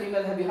Hanafi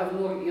madhab, you have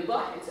Nur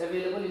al-Idah, it's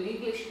available in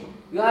English.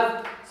 You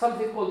have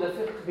something called the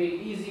Fiqh bil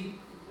Easy.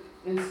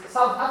 In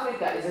South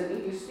Africa is an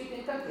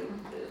English-speaking country.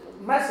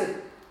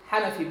 Massive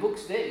Hanafi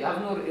books there. You have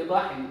Nur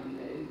al-Idah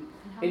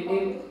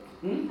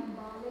in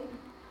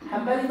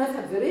Hanbali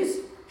madhab. There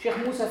is. Sheikh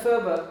Musa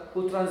Ferber,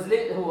 who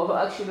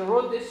actually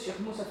wrote this, Sheikh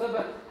Musa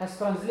Ferber has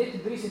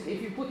translated recently.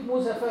 If you put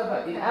Musa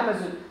Ferber in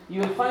Amazon,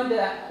 you will find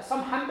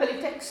some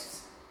Hanbali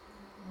texts.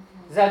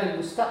 Zad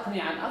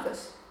al-Mustaqni and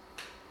others.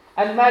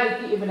 And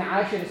Maliki ibn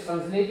Ashir is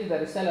translated, the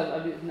Risala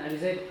of Ibn Abi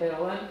Zayd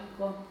al-Qayrawan.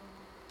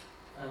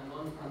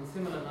 On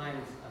similar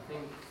lines, I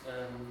think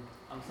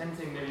I'm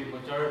sensing maybe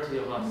majority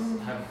of us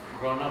have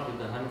grown up with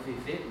the Hanafi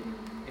fiqh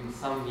in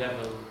some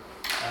level.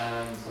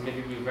 So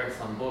maybe we've read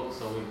some books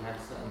or we've had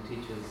certain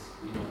teachers,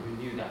 who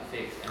knew that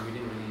fiqh and we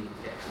didn't really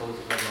get exposed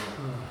to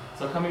everyone.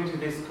 So coming to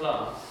this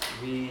class,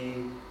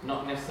 we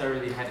not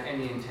necessarily had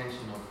any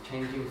intention of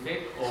changing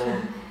fiqh,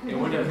 or it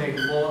would have made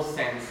more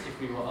sense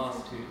if we were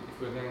asked to, if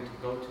we were going to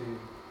go to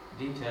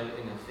detail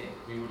in a fiqh,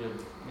 we would have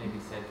maybe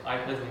said, I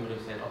personally would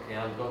have said, okay,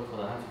 I'll go for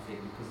the Hanafi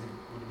fiqh because it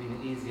would have been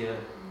an easier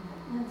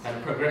kind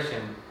of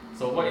progression.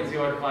 So what is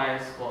your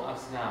advice for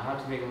us now? How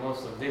to make the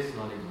most of this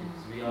knowledge,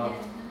 because we are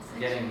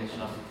getting the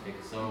Shafi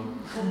fiqh. So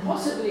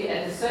possibly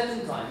at a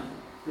certain time,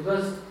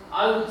 because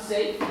I would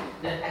say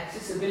that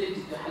accessibility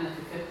to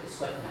Hanafi fiqh is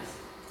quite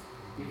massive.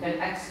 You can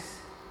access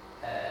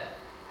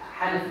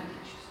Hanafi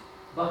teachers,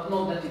 but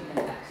not that you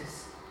can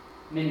access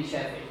many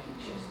Shafi'i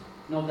teachers,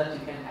 not that you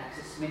can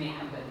access many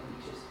Hanbali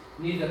teachers,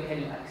 neither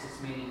can you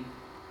access many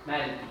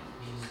Maliki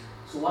teachers.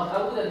 So what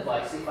I would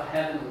advise, if I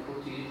have an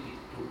opportunity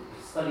to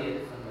study a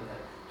different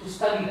madhab, to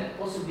study that.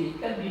 Possibly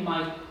it can be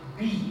my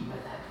B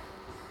madhab,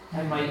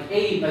 and my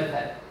A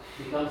madhab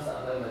becomes the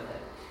other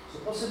madhab. So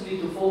possibly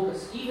to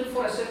focus, even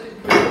for a certain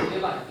period of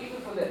your life,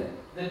 even for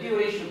the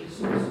duration of this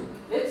course.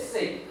 Let's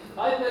say,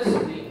 I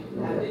personally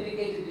have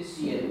dedicated this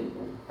year,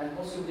 and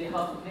possibly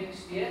half of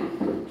next year,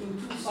 to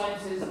 2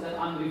 sciences that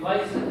I'm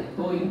revising and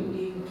going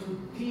into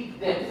deep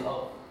depth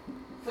of,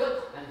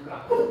 fiqh and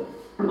grammar.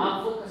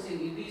 I'm focusing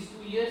in these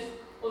 2 years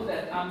on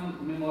that. I'm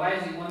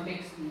memorizing one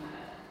text in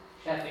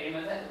Shafi'i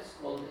Madhab, it's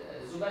called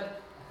Zubat,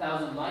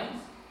 1,000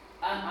 lines,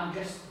 and I'm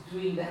just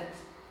doing that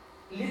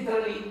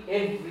literally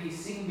every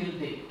single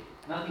day,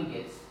 nothing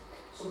else.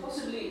 So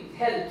possibly it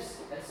helps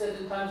at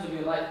certain times of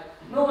your life.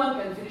 No one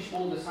can finish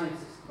all the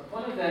sciences, but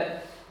one of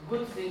the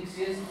good things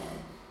is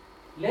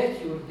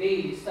let your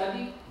daily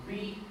study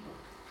be,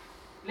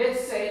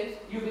 let's say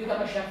you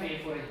become a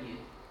Shafi'i for a year,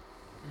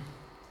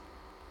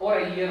 or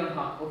a year and a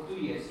half, or 2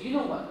 years. You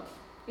know what?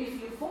 If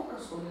you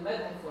focus on the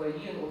madhab for a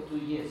year or 2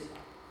 years,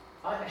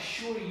 I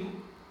assure you,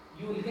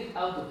 you will get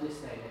out of this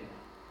dilemma.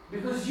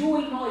 Because you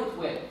will know it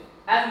well.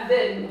 And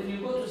then when you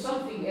go to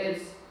something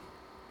else,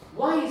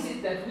 why is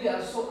it that we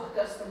are so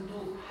accustomed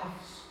to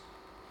hafs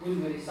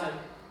when we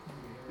recite?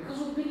 Because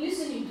we've been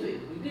listening to it.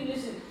 We've been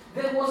listening.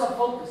 There was a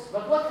focus.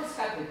 But what has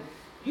happened?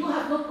 You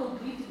have not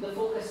completed the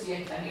focus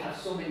yet, and you have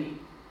so many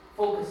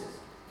focuses.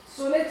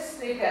 So let's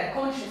take a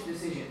conscious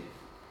decision.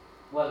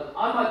 Well,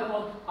 I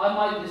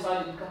might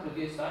decide in a couple of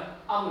years' time,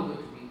 I'm not going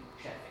to be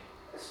Shafi'i.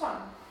 That's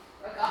fine.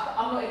 Like,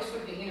 I'm not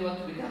expecting anyone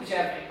to become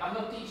Shafi'i. I'm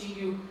not teaching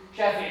you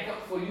Shafi'i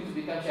for you to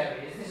become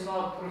Shafi'i. This is not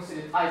a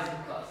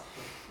proselytizing class.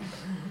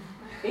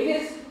 It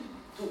is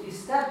to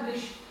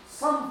establish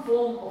some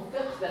form of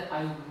fiqh that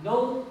I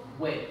know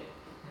well.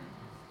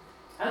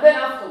 And then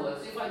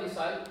afterwards, if I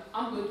decide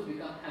I'm going to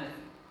become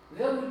Hanafi,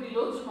 there will be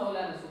loads of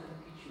Maulanas who can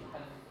teach you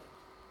Hanafi.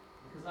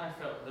 Because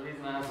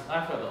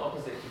I felt the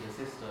opposite to the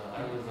sister.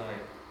 I was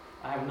like,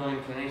 I have no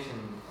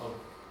inclination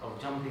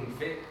of jumping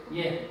fiqh.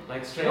 Yeah.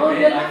 Like straight No, away.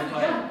 you don't have to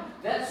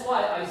jump. That's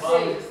why I I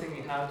say. was just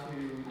thinking how to,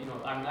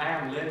 I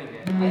am learning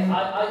it.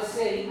 I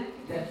say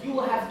that you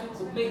have to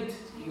commit.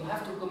 You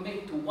have to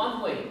commit to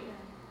one way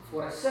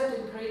for a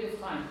certain period of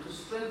time to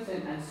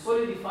strengthen and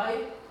solidify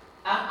it.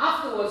 And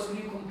afterwards, when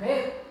you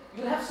compare,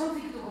 you'll have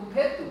something to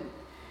compare to.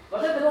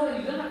 But at the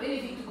moment, you don't have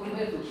anything to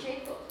compare to.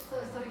 Sheikh, so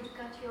sorry to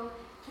cut you off.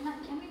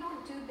 Can we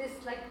not do this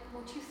like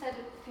what you said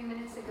a few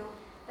minutes ago?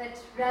 That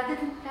rather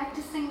than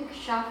practicing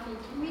Shafi,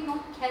 can we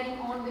not carry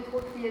on with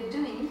what we are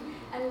doing?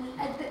 And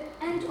at the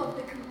end of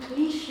the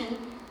completion,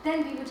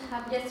 then we would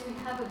have, yes, we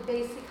have a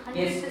basic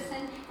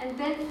 100%, and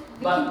then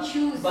we can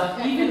choose.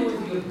 But even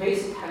with your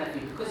basic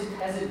Hanafi, because it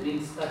hasn't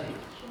been studied,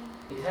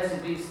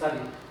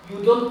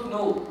 you don't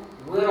know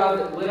where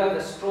are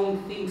the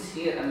strong things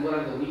here and where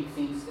are the weak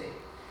things there.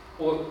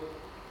 Or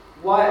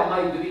why am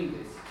I doing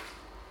this?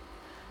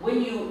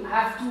 When you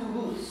have 2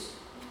 routes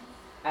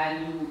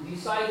and you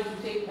decide to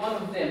take one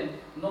of them,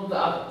 not the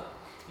other,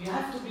 you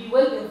have to be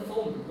well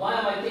informed. Why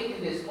am I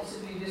taking this?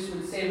 Possibly this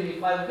will save me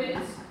 5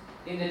 minutes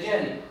in the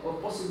journey, or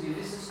possibly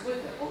this is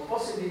quicker, or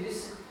possibly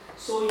this.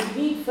 So you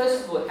need,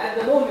 first of all, at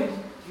the moment,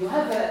 you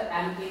have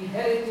an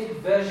inherited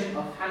version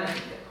of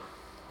Hanafi fiqh.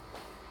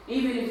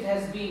 Even if it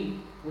has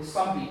been with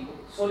some people,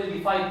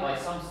 solidified by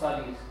some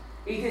studies,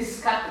 it is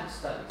scattered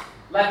studies.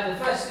 Like the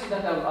first thing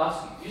that I will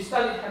ask you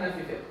studied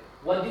Hanafi fiqh.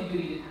 What did you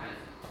read in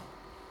Hanafi?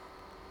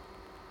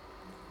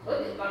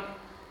 Like,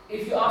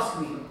 if you ask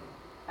me,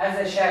 as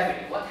a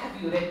Shafi'i, what have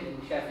you read in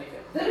Shafi'i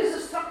fiqh? There is a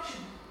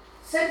structure,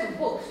 set of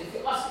books. If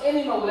you ask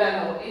any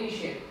Maulana or any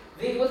Shaykh,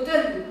 they will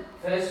tell you,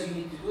 first you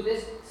need to do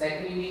this,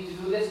 second you need to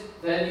do this,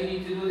 third you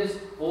need to do this,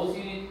 fourth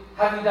you need.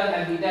 Have you done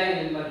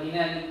Al-Hidayah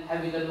al-Marhinani?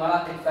 Have you done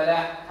Maraq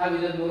al-Falah? Have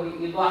you done Nur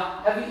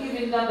al-Idah? Have you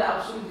even done the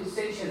Absolute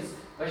Essentials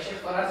by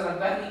Shaykh Faraz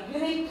Rabbani? You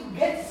need to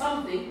get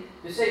something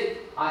to say,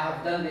 I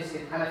have done this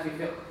in Hanafi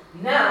fiqh.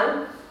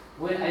 Now,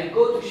 when I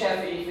go to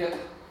Shafi'i fiqh,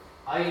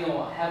 I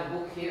know I have a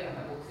book here and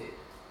a book there.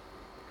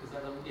 Because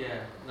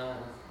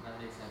that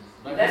makes sense.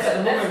 But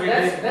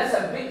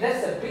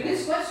That's the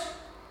biggest question.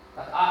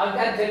 I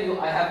can tell you,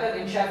 I have done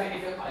in Shafi'i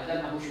fiqh, I've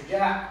done Abu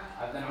Shuja',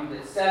 I've done Umd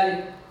al-Salim,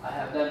 I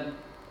have done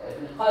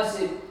Ibn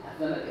Qasim, I've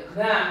done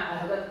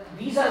Al-Iqna',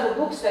 these are the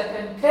books that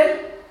can tell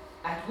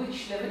at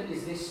which level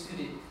is this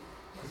student.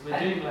 Because we're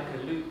doing like a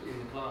loop in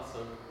the class, so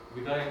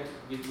we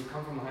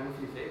come from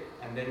Hanafi fiqh,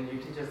 and then you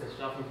teach us the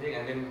Shafi fiqh,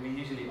 and then we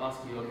usually ask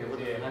you, okay, what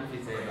does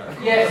Hanafi say about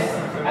it? Yes,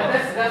 and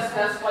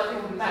that's what you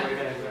meant.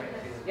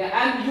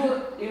 Yeah, and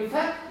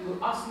you're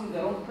asking the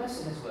wrong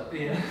person as well.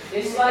 Yeah.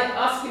 It's like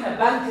asking a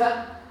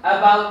banker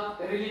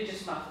about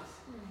religious matters.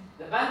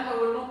 The banker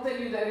will not tell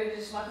you the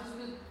religious matters.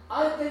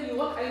 I'll tell you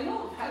what I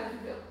know of Hanafi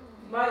fiqh.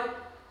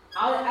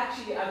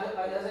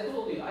 As I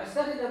told you, I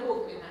studied a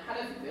book in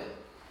Hanafi fiqh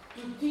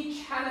to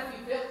teach Hanafi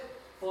fiqh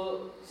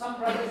for some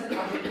brothers in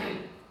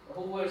Argentina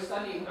who were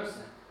studying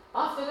Husna.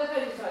 After that,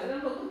 I decided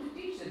I'm not going to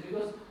teach them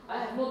because I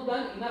have not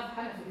done enough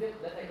Hanafi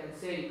fiqh that I can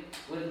say,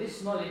 well,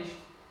 this knowledge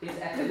is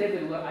at a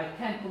level where I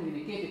can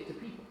communicate it to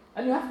people.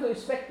 And you have to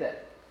respect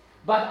that.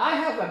 But I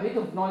have a bit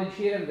of knowledge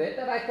here and there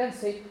that I can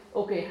say,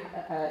 okay,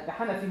 the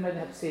Hanafi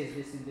madhab says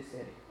this in this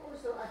area.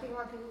 Also, I think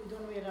one thing we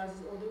don't realize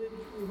is, although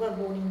we were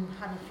born in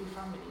Hanafi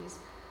families,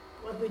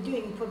 what we're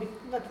doing probably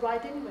not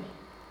right anyway.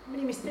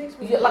 Many mistakes.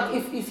 Like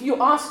if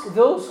you ask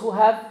those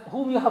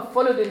whom you have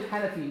followed in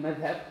Hanafi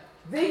madhab,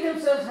 they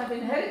themselves have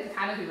inherited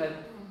Hanafi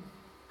madhab.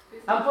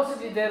 And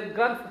possibly their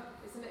grandfather.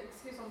 It's an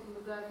excuse on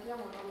the day of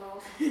Qiyamah when Allah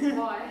asks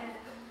why.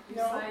 You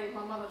say,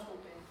 my mother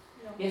taught me.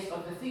 Yes,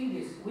 but the thing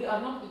is, we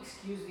are not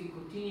excused in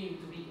continuing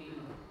to be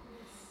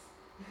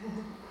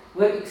ignorant.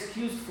 We're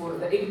excused for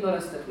the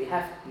ignorance that we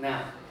have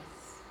now.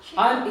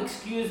 I'm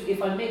excused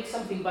if I make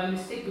something by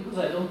mistake because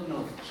I don't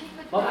know.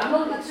 But I'm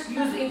not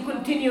excused in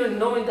continuing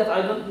knowing that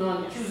I don't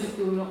know and choosing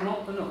to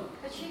not to know.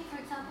 But Sheikh, for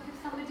example,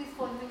 if somebody is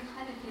following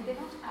Hanafi, they're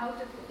not out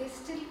of it, they're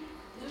still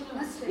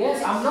Muslim.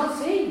 Yes, I'm not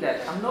saying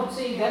that. I'm not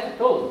saying that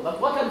at all. But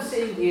what I'm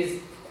saying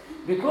is,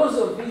 because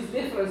of these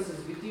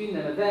differences between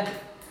the madhab,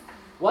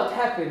 what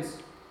happens?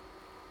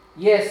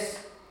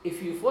 Yes,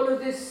 if you follow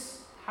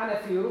this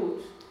Hanafi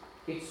route,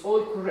 it's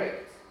all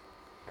correct.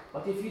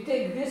 But if you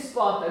take this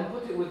part and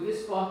put it with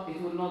this part, it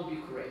will not be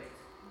correct.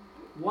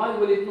 Why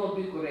will it not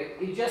be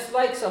correct? It's just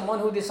like someone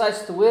who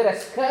decides to wear a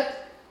skirt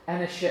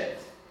and a shirt.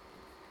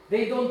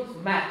 They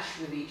don't match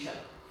with each other.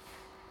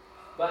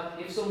 But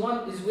if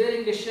someone is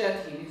wearing a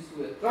shirt, he needs to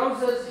wear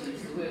trousers, he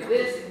needs to wear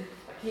this.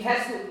 He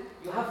has to.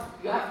 You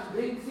have to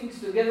bring things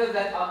together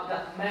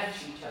that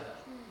match each other,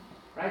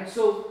 right?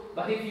 So,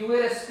 but if you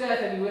wear a skirt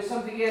and you wear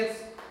something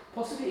else,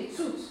 possibly it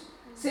suits.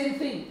 Same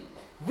thing.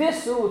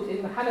 This route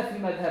in the Hanafi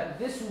madhab,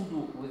 this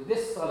wudu, with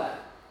this salah,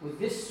 with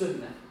this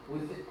sunnah,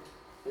 with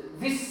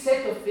this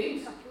set of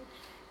things,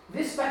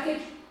 this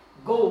package,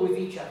 go with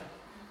each other.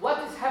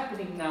 What is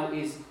happening now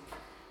is,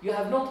 you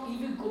have not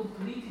even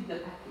completed the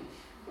package.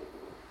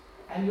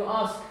 And you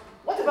ask,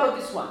 what about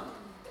this one?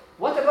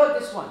 What about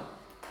this one?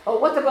 Oh,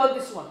 what about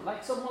this one?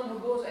 Like someone who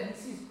goes and he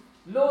sees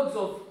loads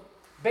of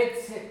bed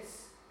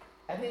sets.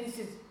 And then he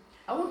says,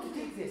 I want to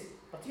take this.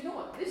 But you know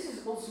what? This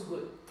is also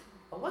good.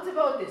 But what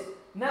about this?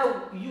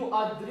 Now we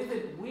are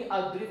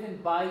driven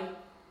by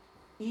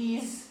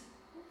ease.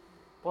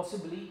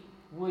 Possibly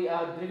we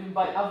are driven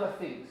by other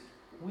things.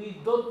 We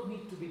don't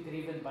need to be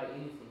driven by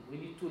anything. We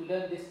need to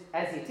learn this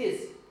as it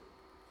is.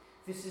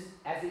 This is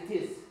as it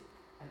is.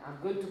 And I'm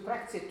going to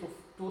practice it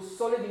to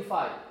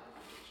solidify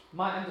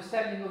my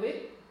understanding of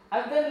it.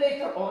 And then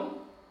later on,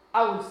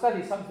 I will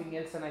study something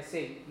else and I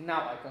say,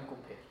 now I can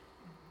compare.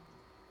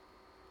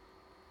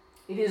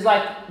 It is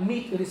like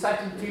me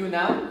reciting to you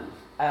now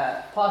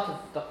part of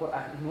the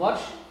Quran in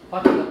Warsh,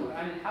 part of the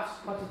Quran in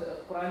Hafs, part of the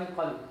Quran in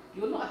Qalun.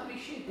 You will not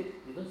appreciate it.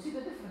 You don't see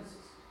the differences.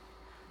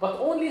 But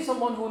only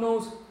someone who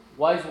knows,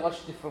 why is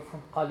Warsh different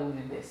from Qalun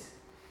in this?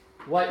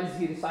 Why is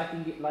he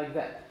reciting it like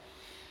that?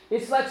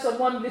 It's like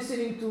someone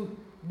listening to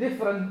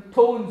different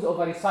tones of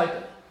a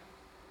reciter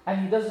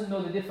and he doesn't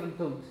know the different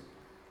tones.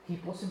 He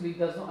possibly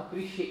does not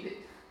appreciate it.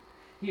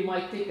 He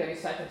might take a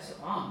reciter and say,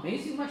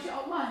 amazing,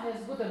 mashallah, he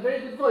has got a very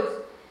good voice.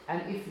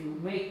 And if you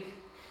make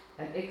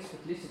an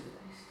expert listen to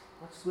this,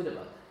 what's good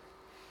about that?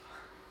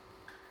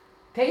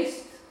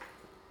 Taste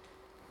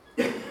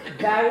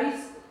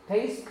varies,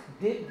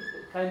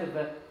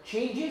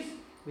 changes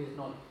with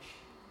knowledge.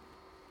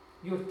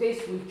 Your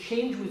taste will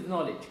change with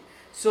knowledge.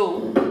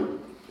 So,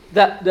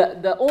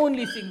 the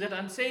only thing that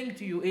I'm saying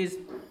to you is,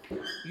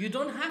 you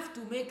don't have to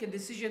make a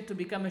decision to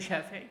become a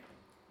Shafi'i.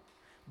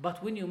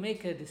 But when you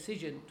make a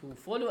decision to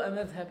follow a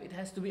madhab, it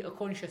has to be a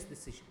conscious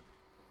decision.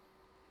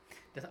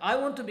 That I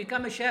want to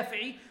become a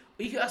Shafi'i.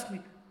 If you ask me,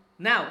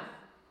 now,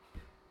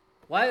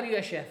 why are you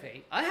a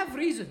Shafi'i? I have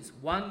reasons.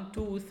 1,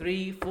 2,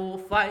 3, 4,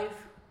 5.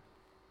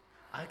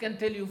 I can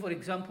tell you, for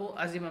example,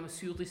 as Imam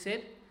Suyuti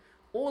said,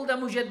 all the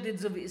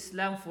mujaddids of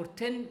Islam for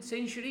 10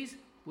 centuries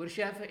were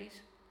Shafi'is.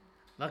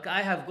 Like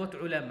I have got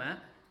ulama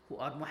who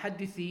are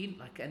muhaddithin,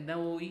 like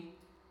An-Nawawi,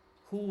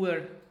 who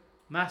were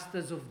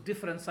masters of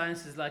different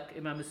sciences like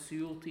Imam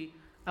Suyuti,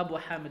 Abu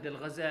Hamid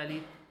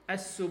al-Ghazali,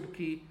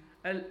 As-Subki,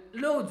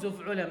 loads of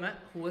ulama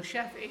who were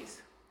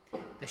Shafi'is.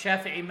 The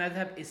Shafi'i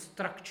madhab is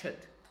structured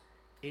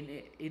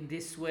in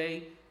this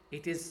way.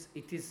 It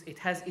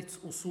has its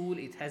usul,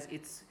 it has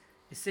its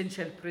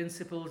essential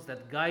principles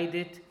that guide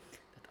it,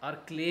 that are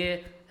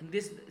clear. And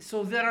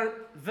so there are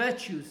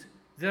virtues,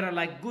 there are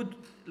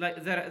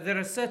there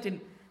are certain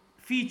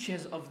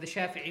features of the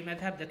Shafi'i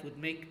madhab that would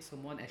make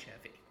someone a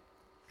Shafi'i.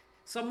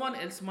 Someone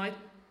else might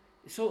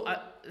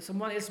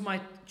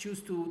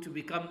choose to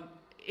become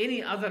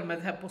any other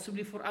madhab,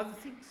 possibly for other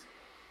things.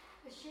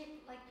 The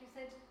Sheikh, like you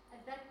said,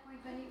 at that point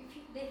when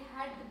they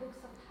had the books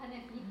of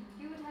Hanafi,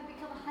 you would have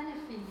become a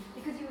Hanafi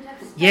because you would have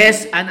studied.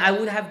 Yes, and I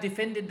would have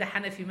defended the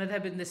Hanafi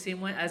madhab in the same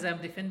way as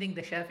I'm defending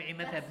the Shafi'i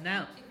madhab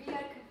now. We are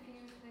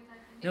confused with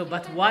that. No,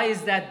 but why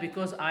is that?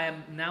 Because I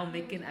am now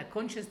making a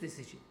conscious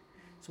decision.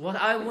 So what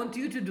I want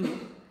you to do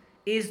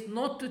is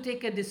not to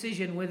take a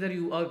decision whether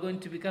you are going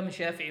to become a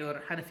Shafi'i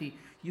or Hanafi.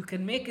 You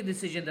can make a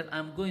decision that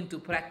I'm going to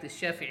practice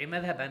Shafi'i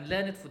madhab and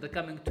learn it for the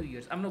coming 2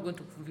 years. I'm not going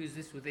to confuse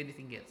this with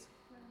anything else.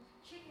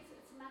 Sheikh, it's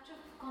a matter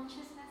of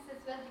consciousness as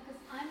well, because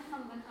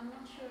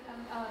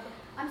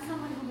I'm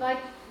someone who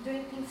likes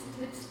doing things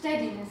with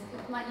steadiness.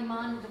 With my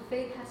iman, the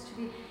faith has to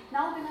be.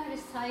 Now when I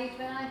recite,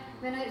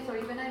 when I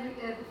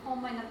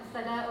perform my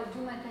salah or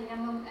do my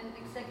tayammum and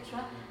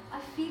etc., I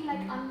feel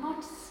like I'm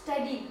not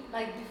steady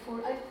like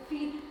before. I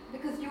feel,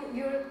 because you're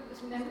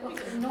a member of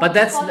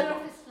the scholar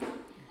of Islam,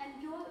 and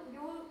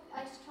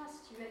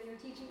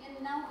teaching,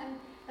 and now I'm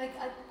like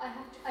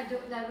I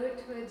don't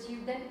divert towards you.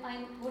 Then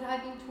what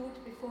I've been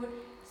taught before.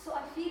 So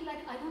I feel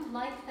like I don't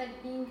like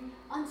that being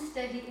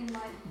unsteady in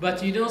my.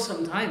 But you know,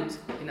 sometimes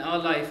in our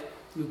life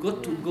we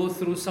got to go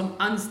through some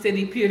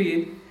unsteady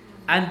period,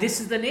 and this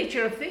is the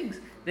nature of things.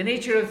 The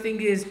nature of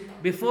things is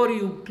before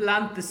you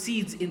plant the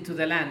seeds into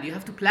the land, you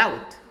have to plow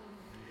it.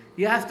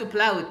 You have to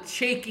plow it.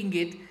 Shaking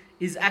it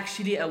is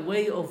actually a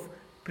way of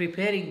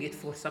preparing it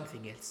for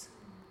something else.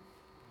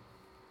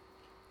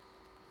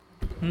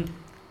 I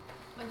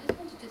just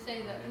wanted to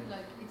say that,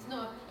 like, it's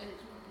not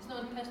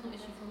a personal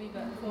issue for me,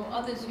 but for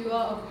others who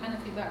are of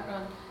Hanafi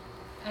background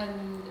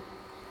and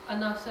are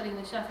now studying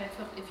the Shafi'i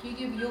fiqh, if you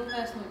give your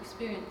personal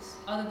experience,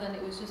 other than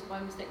it was just by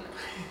mistake,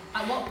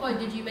 like, at what point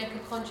did you make a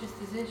conscious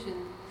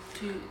decision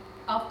to,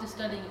 after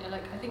studying it,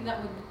 like, I think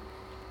that would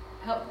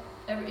help.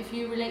 If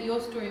you relate your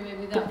story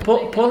maybe that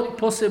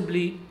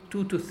possibly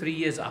 2 to 3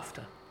 years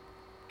after.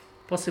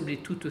 Possibly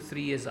 2 to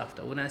 3 years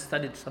after, when I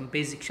studied some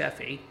basic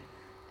Shafi'i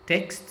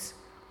texts,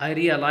 I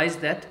realized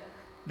that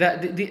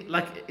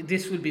like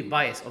this will be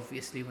biased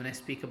obviously when I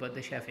speak about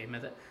the Shafi'i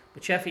madhab,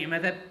 but Shafi'i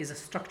madhab is a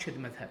structured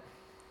madhab.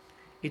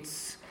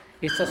 It's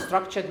a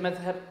structured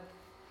madhab.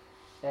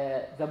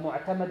 The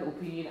mu'tamad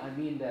opinion, I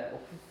mean the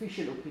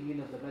official opinion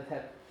of the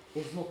madhab,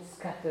 is not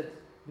scattered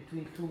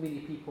between too many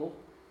people.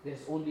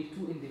 There's only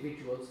 2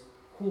 individuals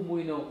whom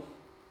we know.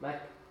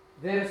 Like,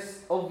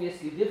 there's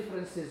obviously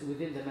differences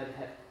within the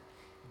madhab,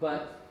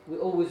 but we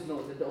always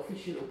know that the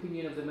official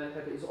opinion of the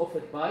madhab is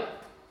offered by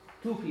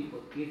 2 people,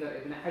 either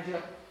Ibn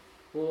Hajar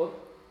or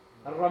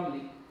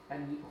Al-Ramli,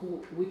 and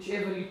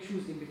whichever you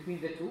choose in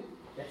between the 2,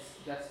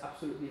 that's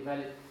absolutely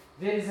valid.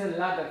 There is a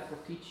ladder for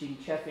teaching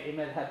Shafi'i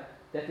madhab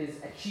that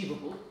is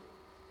achievable.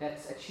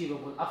 That's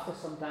achievable. After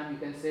some time you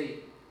can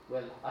say,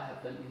 well, I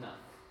have done enough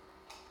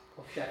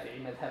of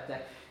Shafi'i madhab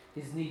that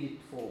is needed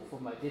for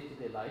my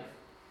day-to-day life.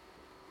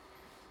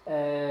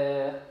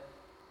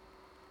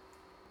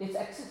 It's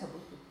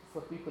accessible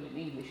for people in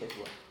English as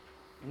well.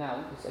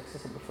 Now it's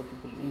accessible for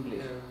people in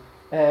English.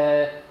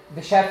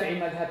 The Shafi'i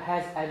madhab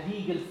has a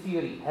legal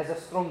theory, has a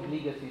strong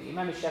legal theory.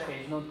 Imam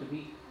al-Shafi'i is known to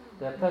be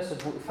the person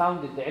who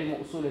founded the ilm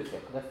usul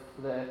al-fiqh,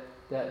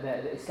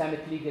 the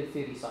Islamic legal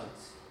theory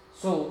science.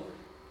 So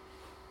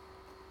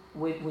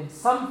when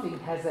something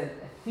has a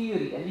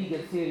theory, a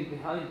legal theory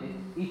behind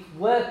it, it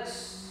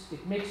works,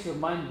 it makes your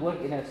mind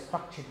work in a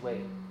structured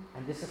way.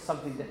 And this is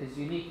something that is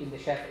unique in the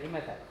Shafi'i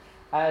madhab,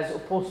 as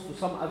opposed to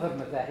some other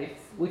madhahib,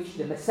 which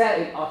the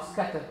masail are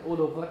scattered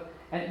all over.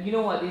 And you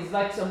know what, it's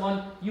like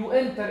you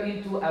enter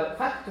into a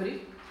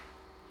factory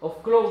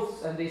of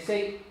clothes and they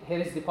say, here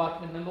is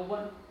department number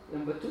 1,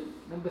 number 2,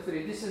 number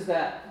 3. This is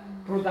the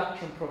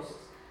production process.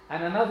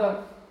 And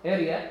another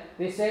area,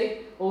 they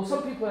say, oh,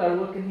 some people are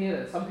working here,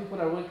 and some people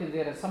are working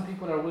there, and some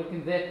people are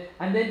working there.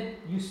 And then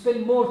you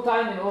spend more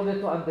time in order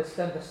to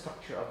understand the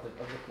structure of the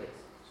place.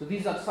 So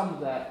these are some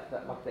of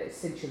the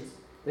essential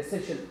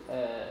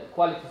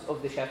qualities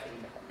of the Shafi'i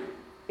madhab.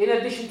 In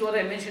addition to what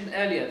I mentioned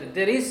earlier, that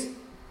there is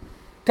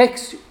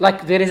text,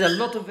 like there is a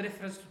lot of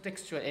reference to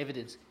textual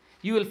evidence.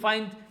 You will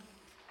find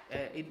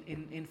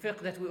in fiqh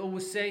that we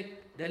always say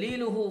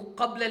دليله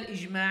قبل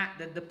الإجماع,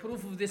 that the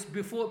proof of this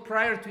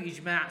prior to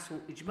ijma'. So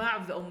ijma'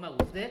 of the ummah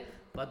was there,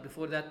 but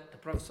before that the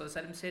Prophet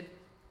ﷺ said,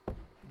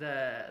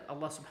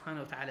 Allah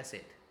subhanahu wa ta'ala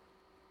said.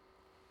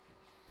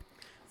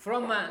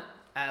 From a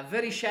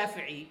very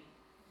Shafi'i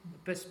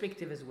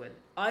perspective as well,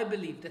 I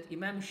believe that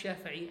Imam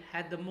Shafi'i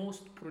had the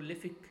most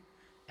prolific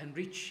and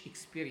rich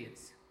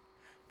experience,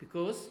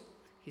 because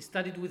he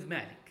studied with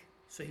Malik,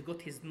 so he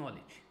got his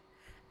knowledge.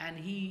 And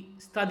he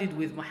studied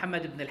with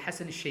Muhammad ibn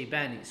al-Hasan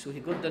al-Shaybani, so he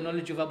got the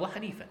knowledge of Abu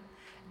Hanifa.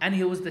 And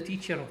he was the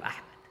teacher of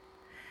Ahmad.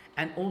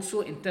 And also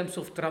in terms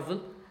of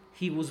travel,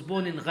 he was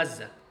born in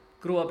Gaza,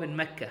 grew up in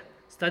Mecca,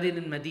 studied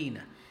in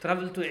Medina,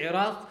 traveled to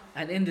Iraq,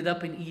 and ended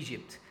up in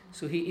Egypt.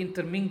 So he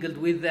intermingled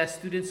with the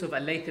students of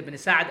Al-Layth ibn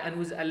Sa'd, and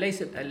with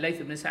Al-Layth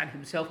ibn Sa'd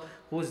himself,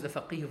 who was the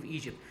faqih of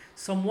Egypt.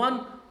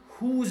 Someone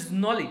whose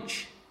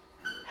knowledge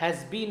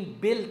has been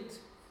built,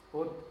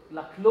 or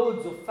like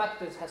loads of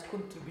factors has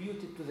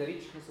contributed to the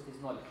richness of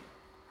his knowledge.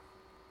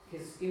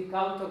 His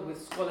encounter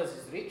with scholars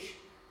is rich.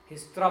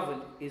 His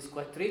travel is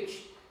quite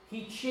rich.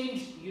 He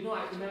changed,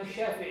 Imam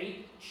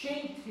Shafi'i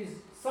changed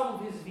some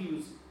of his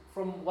views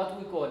from what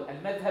we call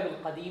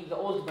al-madhab al-qadim, the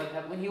old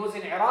madhab. When he was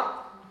in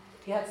Iraq,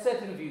 he had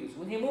certain views.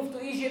 When he moved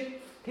to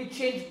Egypt, he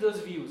changed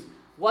those views.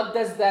 What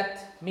does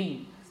that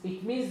mean?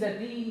 It means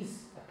that he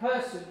is a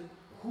person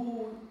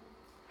who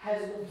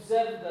has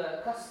observed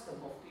the custom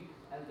of people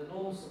and the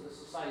norms of the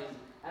society,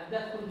 and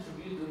that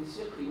contributes to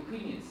his fiqh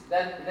opinions.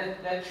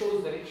 That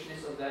shows the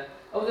richness of the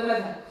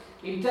madhab.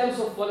 In terms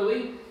of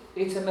following,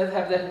 it's a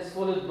madhab that is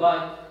followed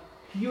by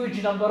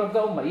huge number of the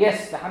ummah.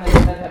 Yes, the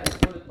Hanafi madhab is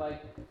followed by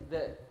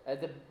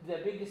the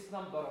biggest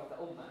number of the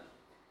ummah,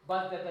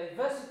 but the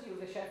diversity of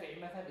the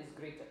Shafi'i madhab is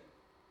greater.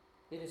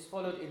 It is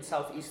followed in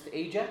Southeast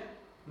Asia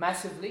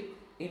massively,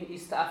 in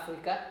East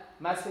Africa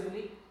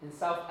massively, in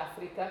South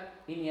Africa,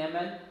 in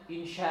Yemen,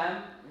 in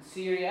Sham, in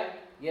Syria.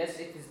 Yes,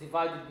 it is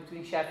divided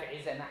between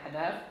Shafi'is and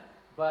Hanaf.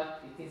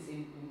 but it is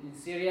in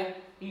Syria,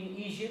 in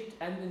Egypt,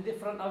 and in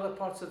different other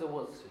parts of the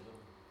world.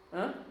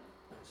 Huh?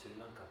 Sri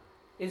Lanka.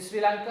 In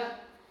Sri Lanka,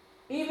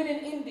 even in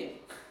India,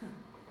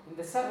 in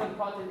the southern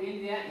part of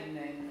India,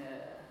 in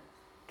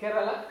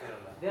Kerala,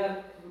 they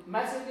are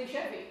massively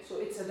Shafi'i. So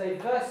it's a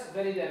diverse,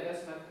 very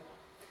diverse madhab.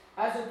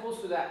 As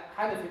opposed to the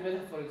Hanafi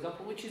madhab, for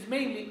example, which is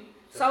mainly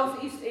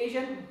Southeast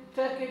Asian,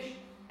 Turkish,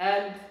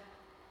 and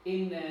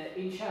in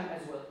Sham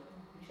as well.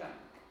 In Sham.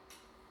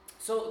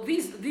 So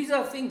these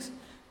are things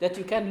that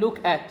you can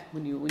look at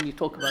when you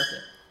talk about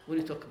it. When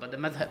you talk about the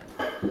madhab,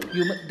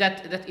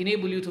 that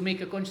enable you to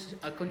make a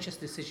conscious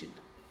decision.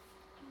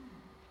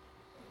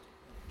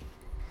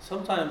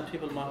 Sometimes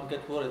people might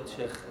get worried,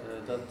 Sheikh,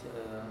 that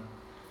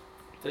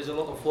there's a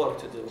lot of work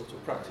to do to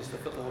practice the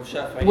fiqh of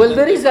Shafi'i. Well,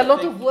 there is a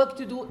lot of work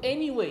to do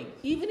anyway.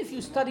 Even if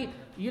you study,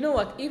 you know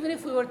what? Even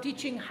if we were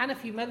teaching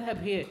Hanafi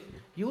madhab here,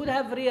 you would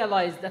have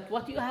realized that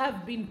what you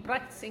have been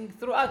practicing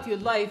throughout your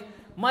life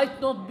might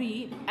not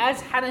be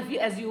as Hanafi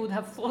as you would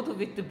have thought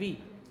of it to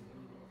be.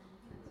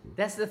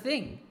 That's the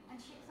thing. And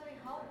sorry,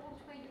 how old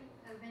were you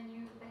when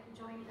you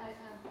joined,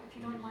 if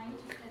you don't mind?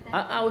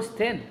 I was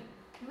 10.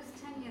 He was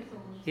 10 years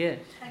old. Yeah.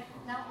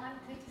 Like now I'm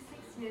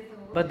 36 years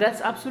old. But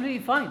that's absolutely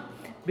fine.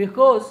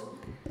 Because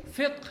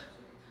fiqh,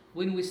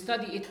 when we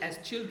study it as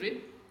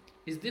children,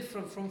 is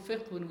different from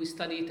fiqh when we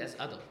study it as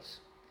adults.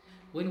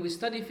 When we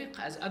study fiqh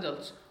as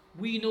adults,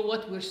 we know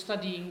what we're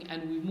studying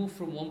and we move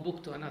from one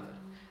book to another.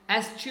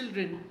 As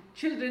children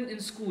in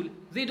school,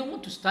 they don't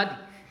want to study.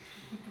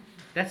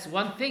 That's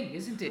one thing,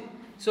 isn't it?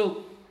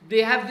 So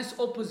they have this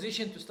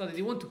opposition to study.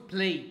 They want to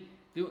play.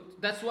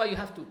 That's why you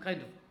have to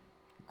kind of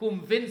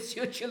convince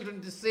your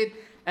children to sit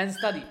and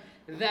study.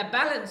 The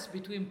balance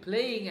between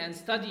playing and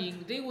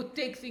studying, they would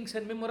take things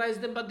and memorize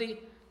them, but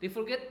they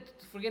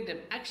forget them.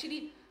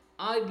 Actually,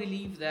 I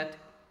believe that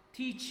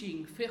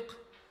teaching fiqh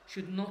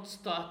should not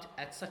start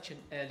at such an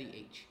early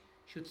age.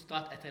 Should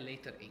start at a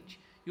later age.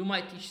 You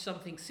might teach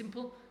something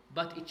simple,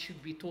 but it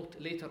should be taught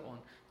later on.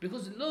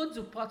 Because loads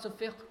of parts of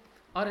fiqh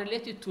are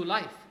related to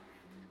life.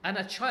 And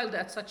a child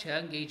at such a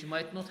young age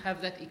might not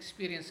have that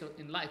experience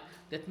in life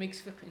that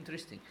makes fiqh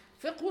interesting.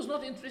 Fiqh was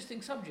not an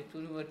interesting subject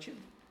when we were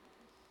children.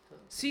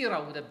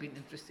 Seerah would have been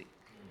interesting.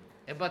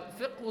 But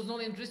fiqh was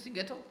not interesting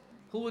at all.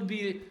 Who would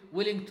be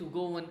willing to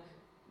go and...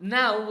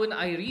 Now when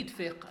I read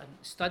fiqh and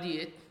study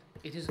it,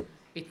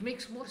 it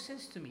makes more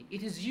sense to me.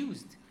 It is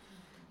used.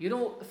 You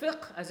know,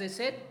 fiqh, as I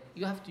said,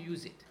 you have to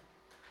use it.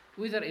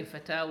 Whether in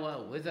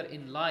fatawa, whether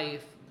in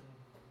life.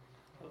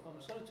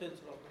 I'm sorry to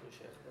interrupt you,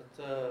 Sheikh,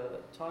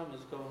 but time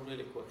is going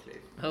really quickly.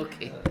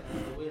 Okay.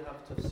 We have to